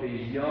meal with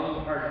these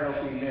young,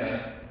 heart-healthy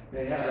men.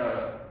 They had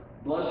a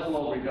blood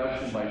flow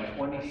reduction by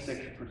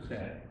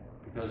 26%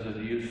 because of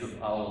the use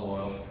of olive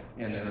oil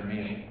in their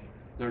meal.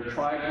 Their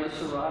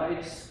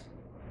triglycerides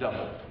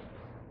doubled.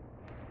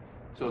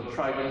 So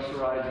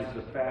triglycerides is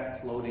the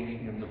fat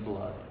floating in the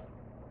blood.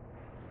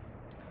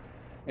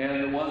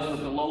 And the ones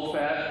with the low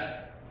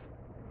fat,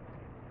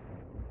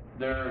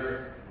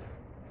 their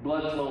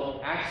blood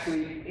flow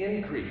actually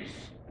increased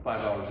 5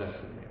 hours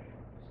after the meal.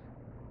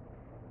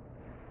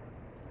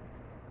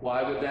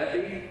 Why would that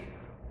be?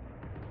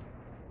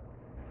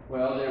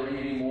 Well, they were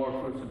eating more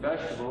fruits and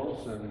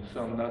vegetables and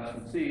some nuts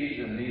and seeds,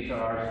 and these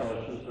are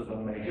sources of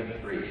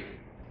omega-3.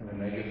 And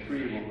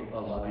omega-3 will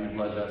allow your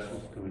blood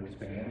vessels to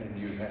expand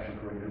and you have a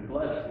greater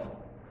blood flow.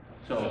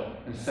 So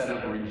instead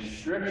of a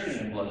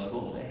restriction in blood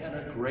flow, they had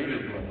a greater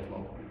blood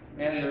flow.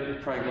 And their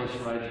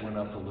triglycerides went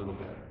up a little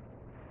bit.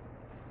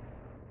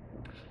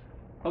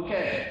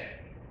 Okay.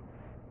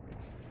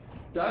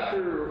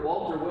 Dr.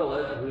 Walter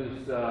Willett,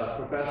 who's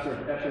professor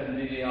of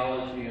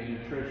epidemiology and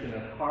nutrition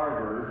at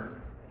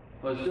Harvard,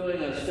 was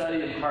doing a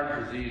study of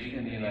heart disease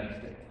in the United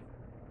States.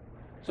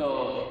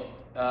 So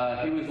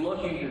he was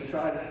looking to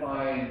try to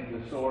find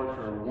the source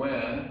or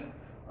when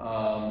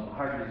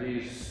heart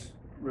disease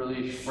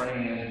really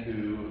sprang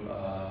into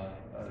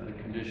the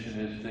condition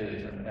is today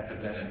as an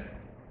epidemic.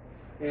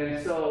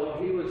 And so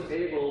he was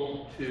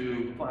able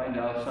to find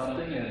out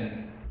something,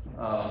 and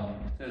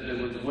says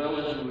it was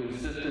Willett who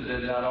insisted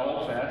that not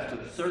all fats,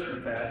 but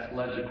certain fats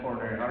led to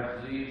coronary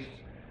heart disease.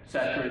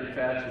 Saturated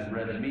fats in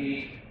red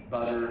meat,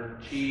 butter,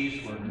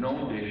 cheese were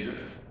known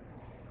dangers.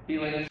 He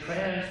linked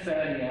trans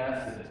fatty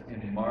acids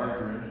in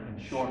margarine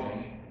and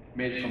shortening,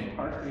 made from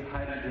partially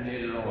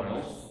hydrogenated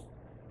oils,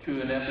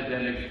 to an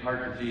epidemic of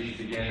heart disease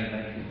began in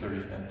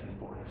 1930s and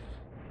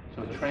 1940s.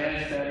 So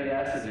trans fatty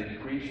acid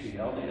increased the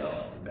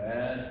LDL, the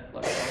bad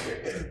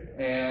cholesterol,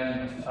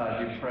 and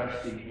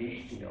depressed the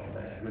HDL,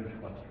 that good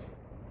cholesterol.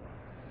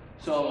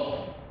 So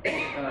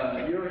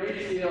your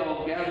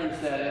HDL gathers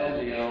that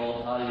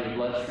LDL out of your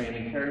bloodstream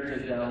and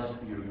carries it down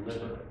to your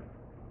liver.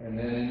 And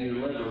then in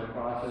your liver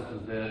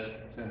processes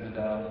it, sends it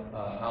down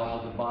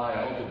out of the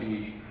bile to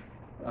be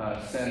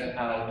sent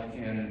out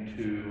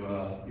into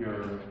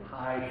your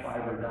high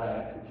fiber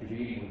diet that you've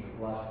eaten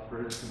with lots of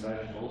fruits and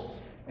vegetables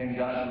and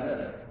gotten rid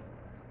of.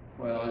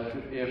 Well,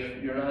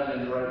 if you're not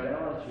in the right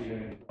balance, you're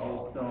going to get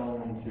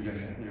gallstones, you're going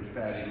to get your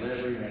fatty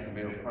liver, you're not going to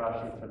be able to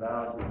process it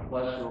out, your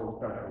cholesterol will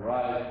start to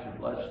rise in your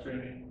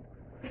bloodstream.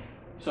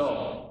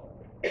 So,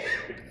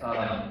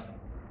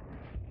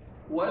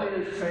 what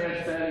is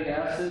trans fatty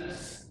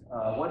acids?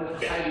 What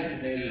is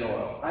hydrogenated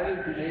oil?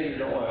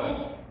 Hydrogenated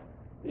oil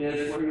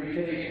is where you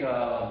take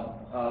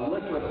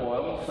liquid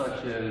oil,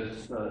 such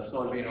as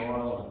soybean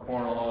oil, or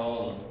corn oil,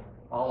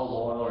 or olive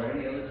oil, or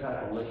any other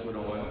type of liquid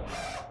oil,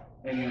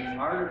 and you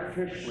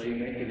artificially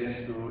make it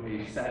into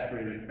a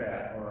saturated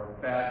fat, or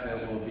a fat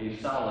that will be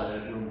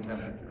solid at room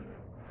temperature,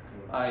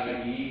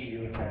 i.e.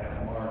 you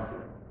have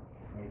margarine.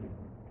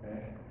 Okay?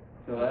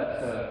 So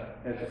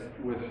that's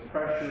with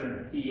pressure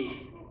and heat,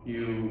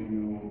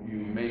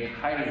 you make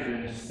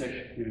hydrogen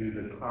stick to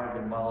the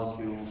carbon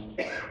molecules,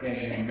 and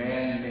you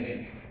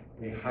man-make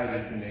a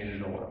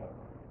hydrogenated oil.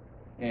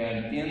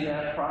 And in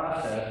that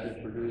process,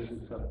 it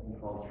produces something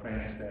called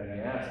trans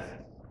fatty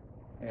acids.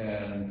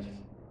 And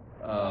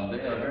they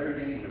are very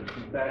dangerous.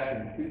 In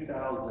fact, in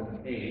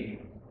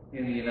 2008,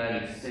 in the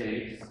United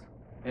States,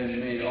 it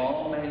made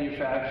all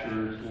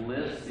manufacturers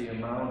list the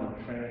amount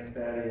of trans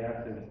fatty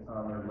acids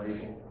on their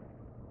label.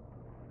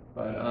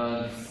 But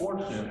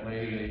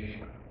unfortunately,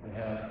 they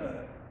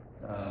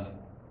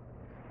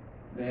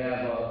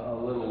have a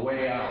little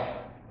way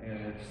out, and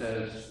it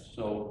says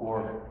so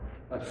for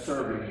a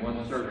serving,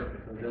 one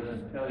serving. So it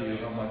doesn't tell you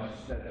how much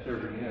that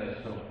serving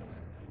is. So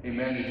a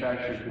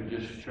manufacturer could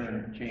just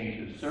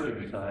change the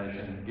serving size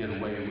and get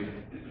away with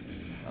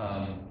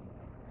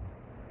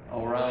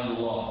around the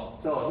law.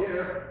 So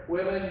here,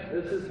 women,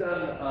 this is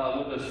done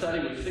with a study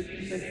with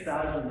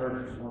 66,000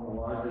 nurses, one of the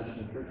largest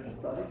nutritional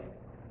studies.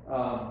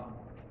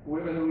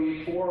 Women who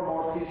eat 4 or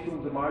more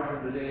teaspoons of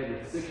margarine today have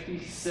a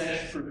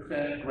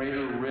 66%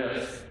 greater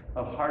risk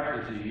of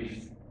heart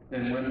disease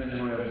than women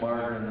who have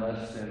margarine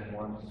less than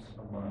once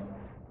a month.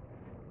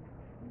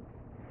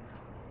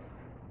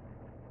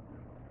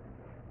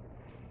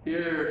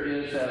 Here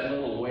is that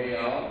little way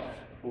out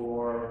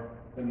for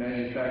the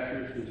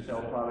manufacturers who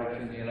sell products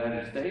in the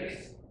United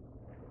States.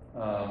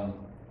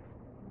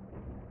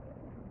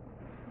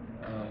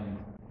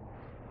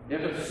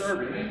 If a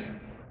serving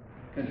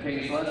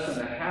contains less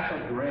than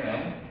 0.5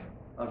 gram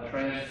of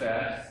trans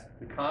fats,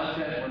 the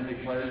content when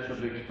declared shall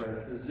be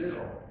expressed as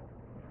 0.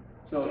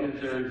 So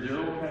is there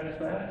 0 trans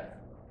fats?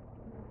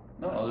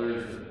 No,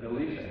 there's at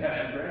least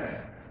 0.5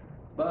 gram.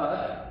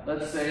 But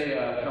let's say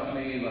a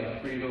company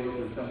like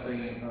Fritos or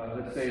something,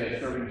 let's say a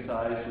serving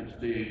size, which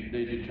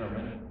they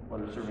determine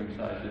what a serving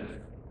size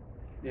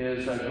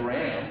is 1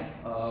 gram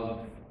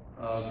of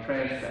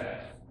trans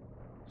fats.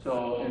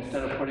 So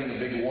instead of putting a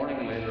big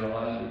warning label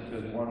on that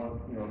says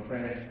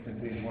trans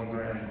contains 1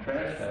 gram of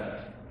trans fat,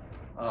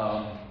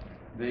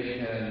 they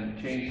can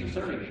change the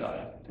serving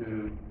size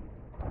to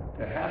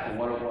half of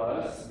what it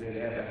was. They'd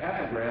have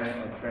 0.5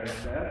 gram of trans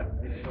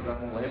fat. They put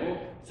on the label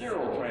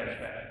 0 trans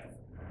fat.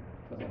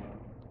 So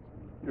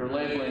your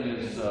labeling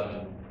is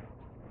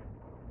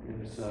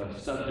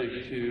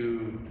subject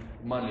to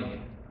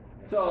money.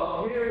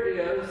 So here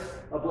is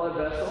a blood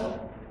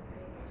vessel.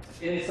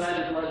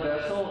 Inside the blood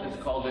vessel is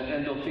called an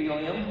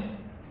endothelium,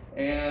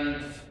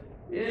 and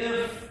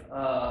if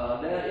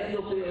that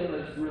endothelium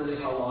is really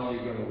how long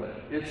you're going to live.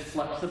 Its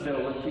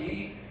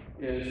flexibility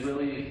is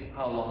really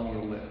how long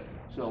you'll live.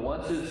 So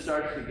once it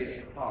starts to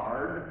get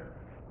hard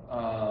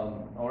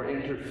or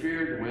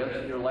interfered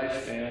with, your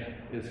lifespan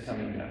is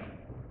coming down.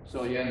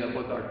 So you end up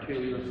with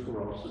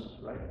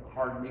arteriosclerosis, right?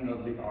 Hardening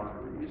of the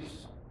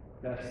arteries.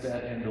 That's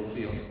that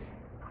endothelium.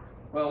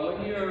 Well,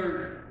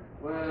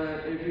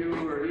 if you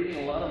were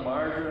eating a lot of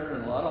margarine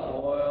and a lot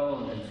of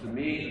oil and some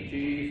meat and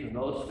cheese and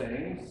those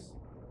things,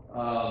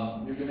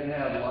 you're going to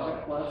have a lot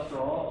of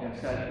cholesterol and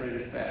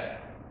saturated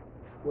fat.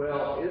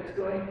 Well, it's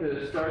going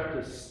to start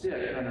to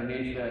stick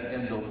underneath that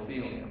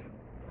endothelium.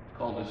 It's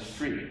called a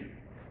streak.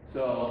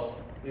 So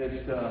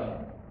it's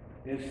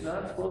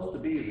not supposed to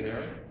be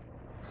there.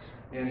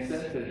 And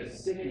since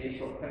it's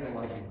sticky, it's kind of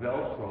like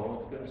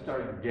Velcro, it's going to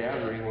start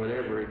gathering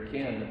whatever it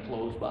can that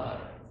flows by.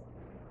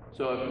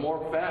 So if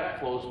more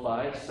fat flows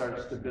by, it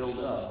starts to build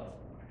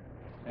up.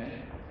 Okay?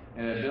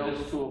 And it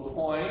builds to a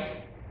point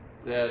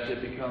that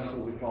it becomes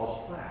what we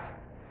call plaque.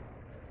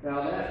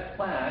 Now that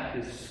plaque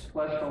is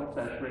cholesterol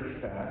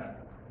saturated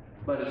fat,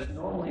 but it's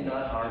normally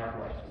not our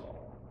cholesterol.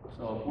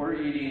 So if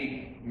we're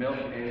eating milk,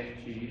 eggs,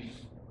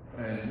 cheese,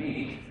 and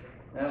meat,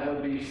 that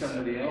would be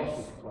somebody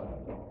else's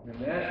cholesterol. And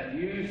that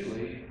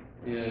usually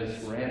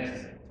is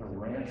rancid. It's a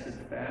rancid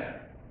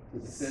fat,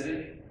 it's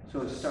acidic,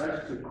 so it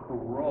starts to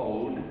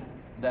corrode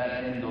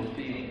that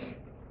endothelium.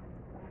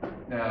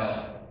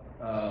 Now,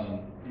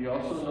 you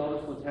also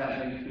notice what's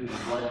happening to the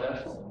blood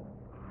vessel?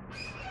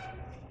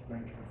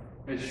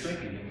 It's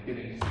shrinking, it's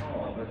getting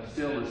smaller, but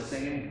still the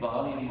same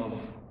volume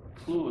of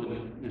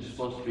fluid is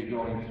supposed to be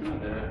going through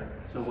there.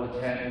 So what's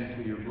happening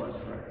to your blood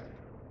pressure?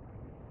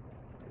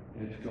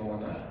 It's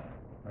going up,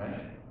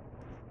 right?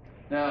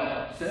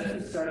 Now, since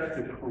it starts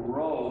to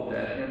corrode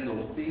that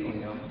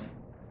endothelium,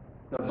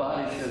 the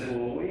body says,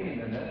 well, wait a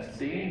minute, that's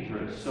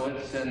dangerous. So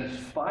it sends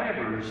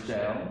fibers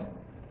down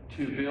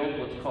to build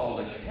what's called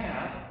a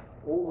cap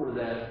over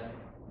that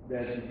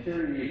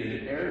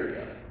deteriorated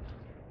area.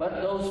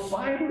 But those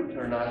fibers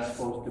are not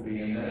supposed to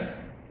be in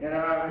there. And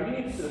our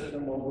immune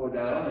system will go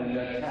down and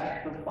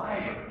attack the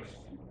fibers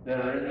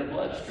that are in the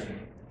bloodstream.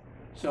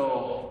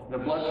 So the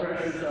blood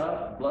pressure's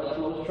up, blood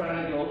flow's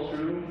trying to go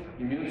through,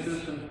 the immune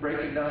system's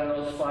breaking down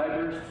those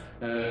fibers,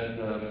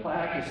 the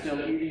plaque is still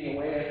eating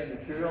away at the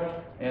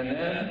material, and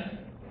then,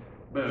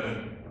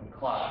 boom, the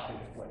clot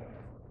takes place.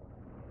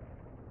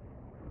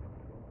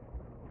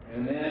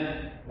 And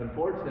then,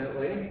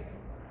 unfortunately,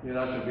 you're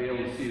not going to be able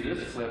to see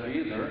this clip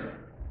either,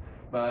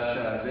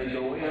 but they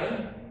go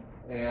in,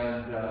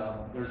 and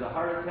there's a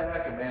heart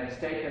attack, a man's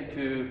taken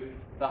to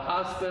the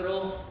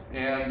hospital,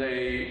 and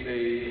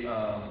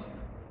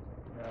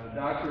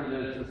doctor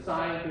that's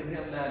assigned to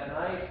him that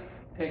night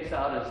takes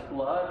out his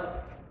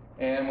blood,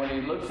 and when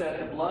he looks at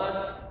the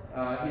blood,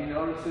 he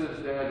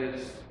notices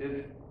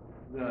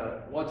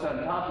that what's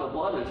on top of the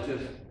blood is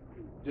just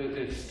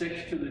it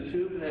sticks to the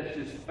tube, and it's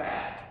just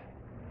fat.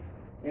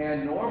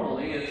 And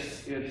normally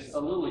it's a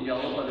little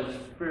yellow, but it's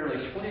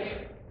fairly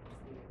clear.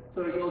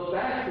 So he goes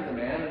back to the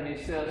man and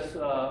he says,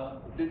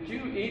 "Did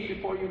you eat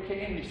before you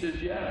came?" He says,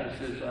 "Yeah."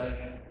 He says,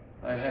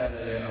 "I had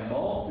a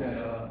malt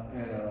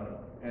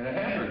and a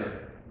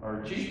hamburger."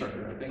 Or a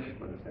cheeseburger, I think is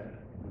what it said.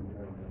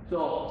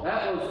 So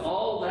that was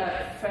all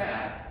that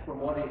fat from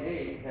what he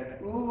ate had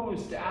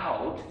oozed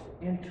out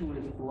into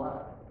his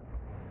blood.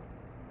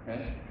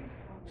 Okay?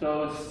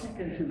 So it's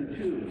sticking to the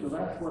tube. So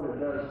that's what it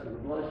does to the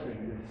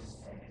bloodstream. It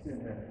sticks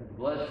in there to the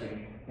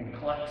bloodstream and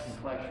collects and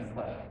collects and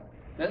collects.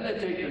 Then they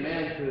take the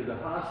man to the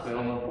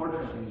hospital, and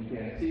unfortunately you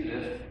can't see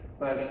this,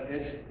 but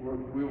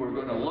we were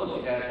going to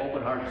look at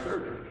open heart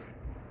surgery.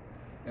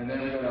 And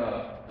then we're going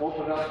to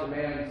open up the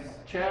man's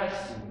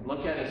chest and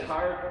look at his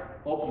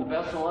heart, open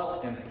the vessel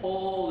up, and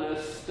pull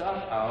this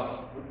stuff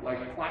out,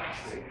 like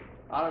plastic,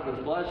 out of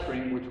his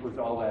bloodstream, which was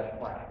all that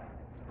plaque.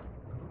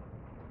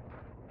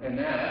 And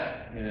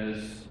that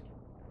is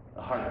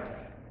a heart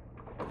attack.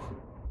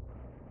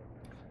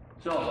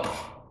 So,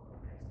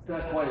 it's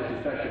not quite as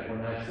effective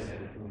when I say it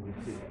as when we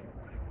see it.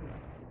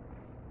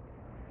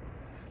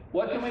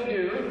 What can we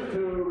do to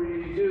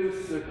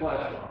reduce the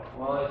cholesterol?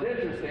 Well, it's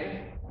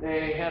interesting.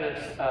 They had a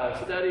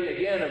study,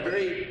 again, a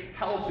very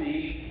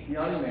healthy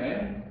young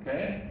man,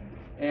 okay?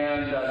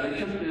 And they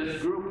took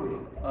this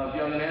group of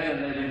young men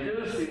and they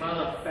reduced the amount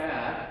of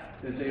fat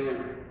that they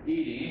were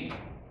eating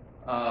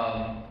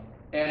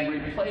and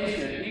replaced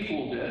it,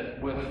 equaled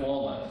it with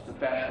walnuts, the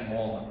fat from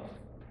walnuts.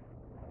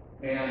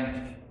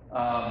 And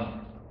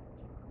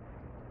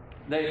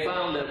they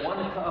found that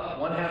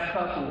one half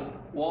cup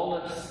of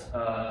walnuts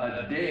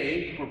a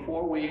day for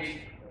 4 weeks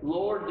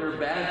lowered their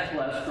bad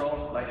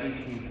cholesterol by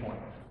 18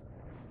 points.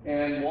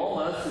 And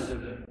walnuts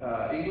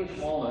English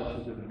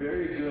walnuts is a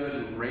very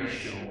good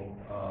ratio,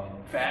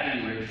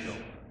 fatty ratio.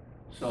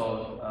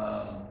 So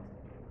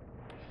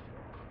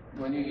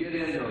when you get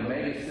into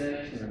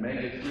omega-6 and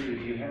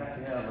omega-3, you have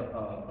to have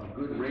a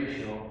good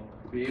ratio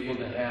to be able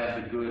to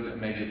have the good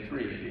omega-3.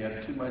 If you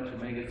have too much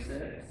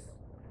omega-6,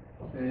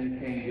 then you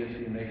can't get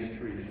the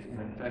omega-3. It's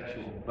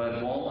ineffectual.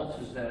 But walnuts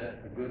is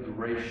at a good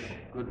ratio,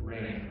 good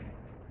range.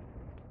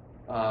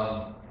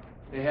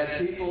 They had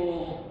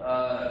people,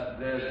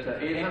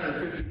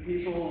 850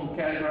 people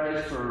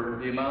categorized for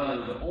the amount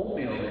of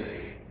oatmeal they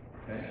ate.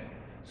 Okay?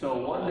 So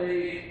one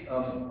day,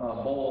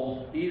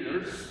 bowl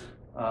eaters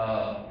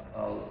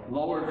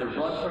lowered their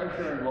blood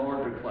pressure and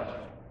lowered their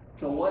cholesterol.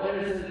 So what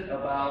is it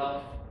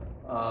about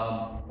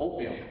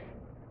oatmeal?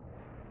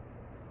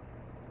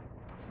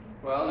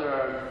 Well, there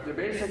are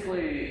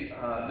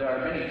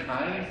many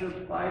kinds of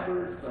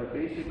fibers, but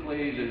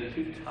basically the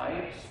two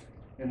types,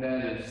 and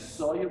that is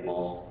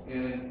soluble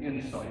and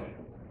insoluble.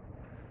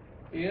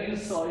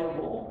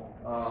 Insoluble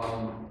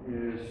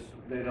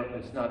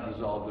it's not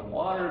dissolved in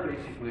water.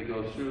 Basically, it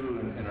goes through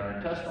in our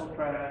intestinal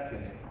tract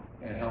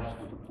and helps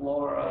with the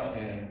flora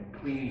and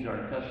cleans our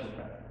intestinal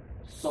tract.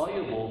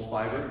 Soluble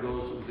fiber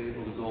is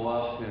able to go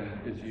up and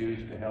is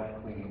used to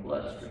help clean the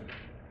bloodstream.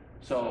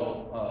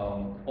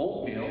 So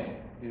oatmeal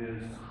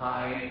is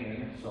high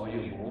in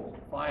soluble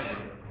fiber.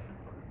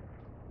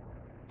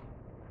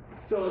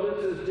 So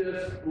this is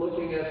just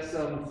looking at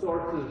some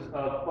sources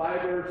of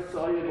fiber,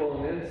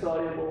 soluble and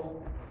insoluble.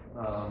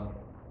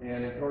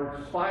 And of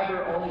course,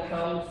 fiber only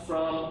comes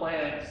from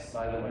plants,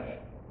 by the way.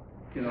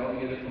 You can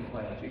only get it from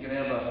plants. You can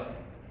have a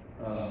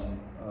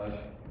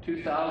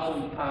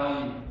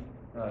 2,000-pound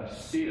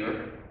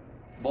steer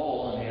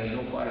bowl and you have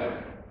no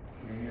fiber.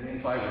 You get any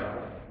fiber out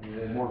of it. You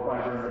have more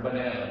fiber in a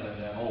banana than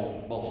that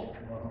whole bowl.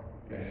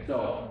 Okay,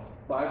 so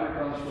fiber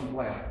comes from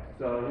plants.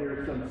 So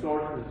here's some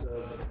sources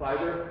of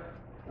fiber.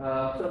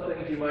 Some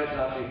things you might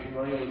not be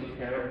familiar with: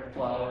 carrot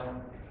flour,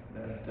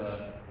 that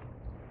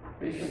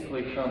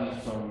basically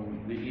comes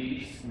from the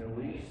East,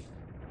 Middle East.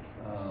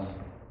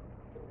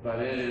 But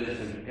it is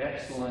an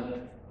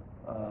excellent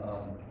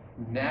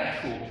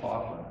natural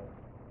chocolate.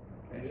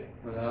 Okay?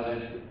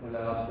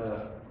 Without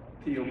the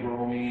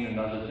theobromine and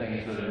other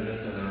things that are in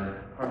it that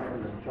are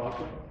harmful in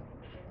chocolate.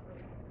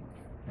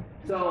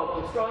 So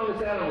the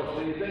strongest animals,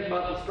 when you think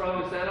about the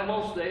strongest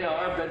animals, they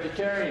are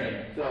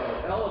vegetarian. So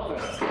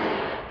elephants.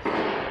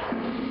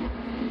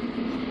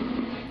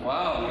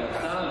 Wow, we got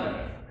sound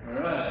there. All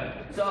right.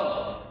 So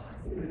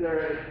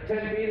they're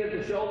 10 feet at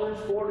the shoulders,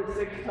 4 to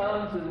 6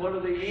 tons, and what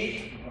do they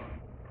eat?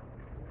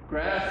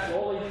 Grass,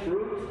 foliage,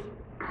 fruit.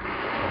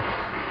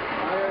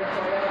 Iron,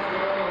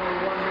 triathlon,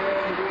 only 1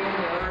 man doing the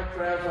iron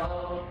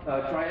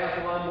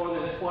triathlon more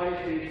than twice.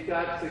 He's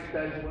got 6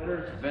 times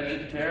winners.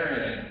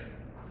 Vegetarian.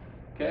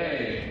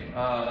 Okay.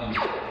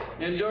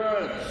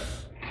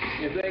 Endurance.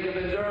 You think of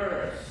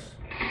endurance.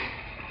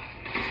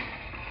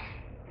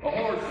 A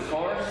horse, of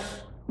course.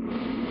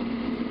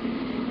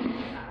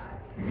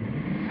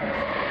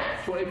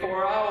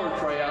 24-hour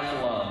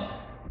triathlon.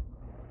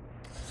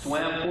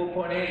 Swam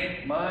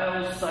 4.8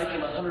 miles,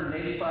 cycled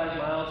 185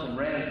 miles, and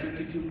ran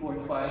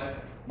 52.5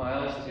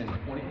 miles in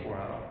 24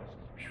 hours.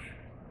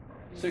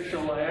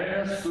 Sexual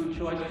awareness, food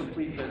choice,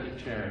 complete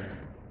vegetarian.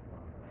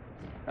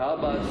 How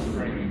about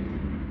spring?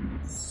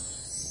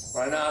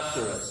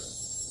 Rhinoceros.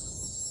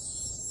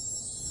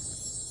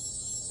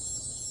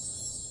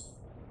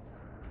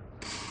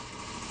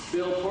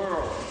 Bill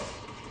Pearl,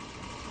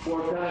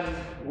 4-time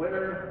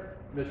winner,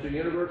 Mr.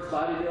 Universe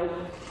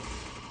bodybuilding.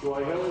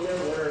 Roy Hilligan,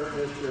 winner,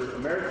 Mr.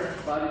 American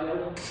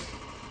bodybuilding.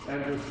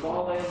 Andrew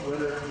Spalding,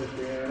 winner, Mr.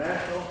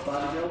 International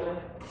bodybuilding.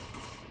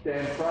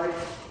 Stan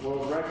Price,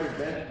 world record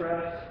bench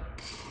press.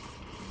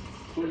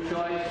 Food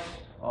choice,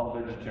 all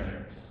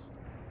vegetarians.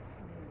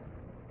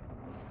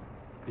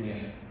 The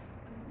end.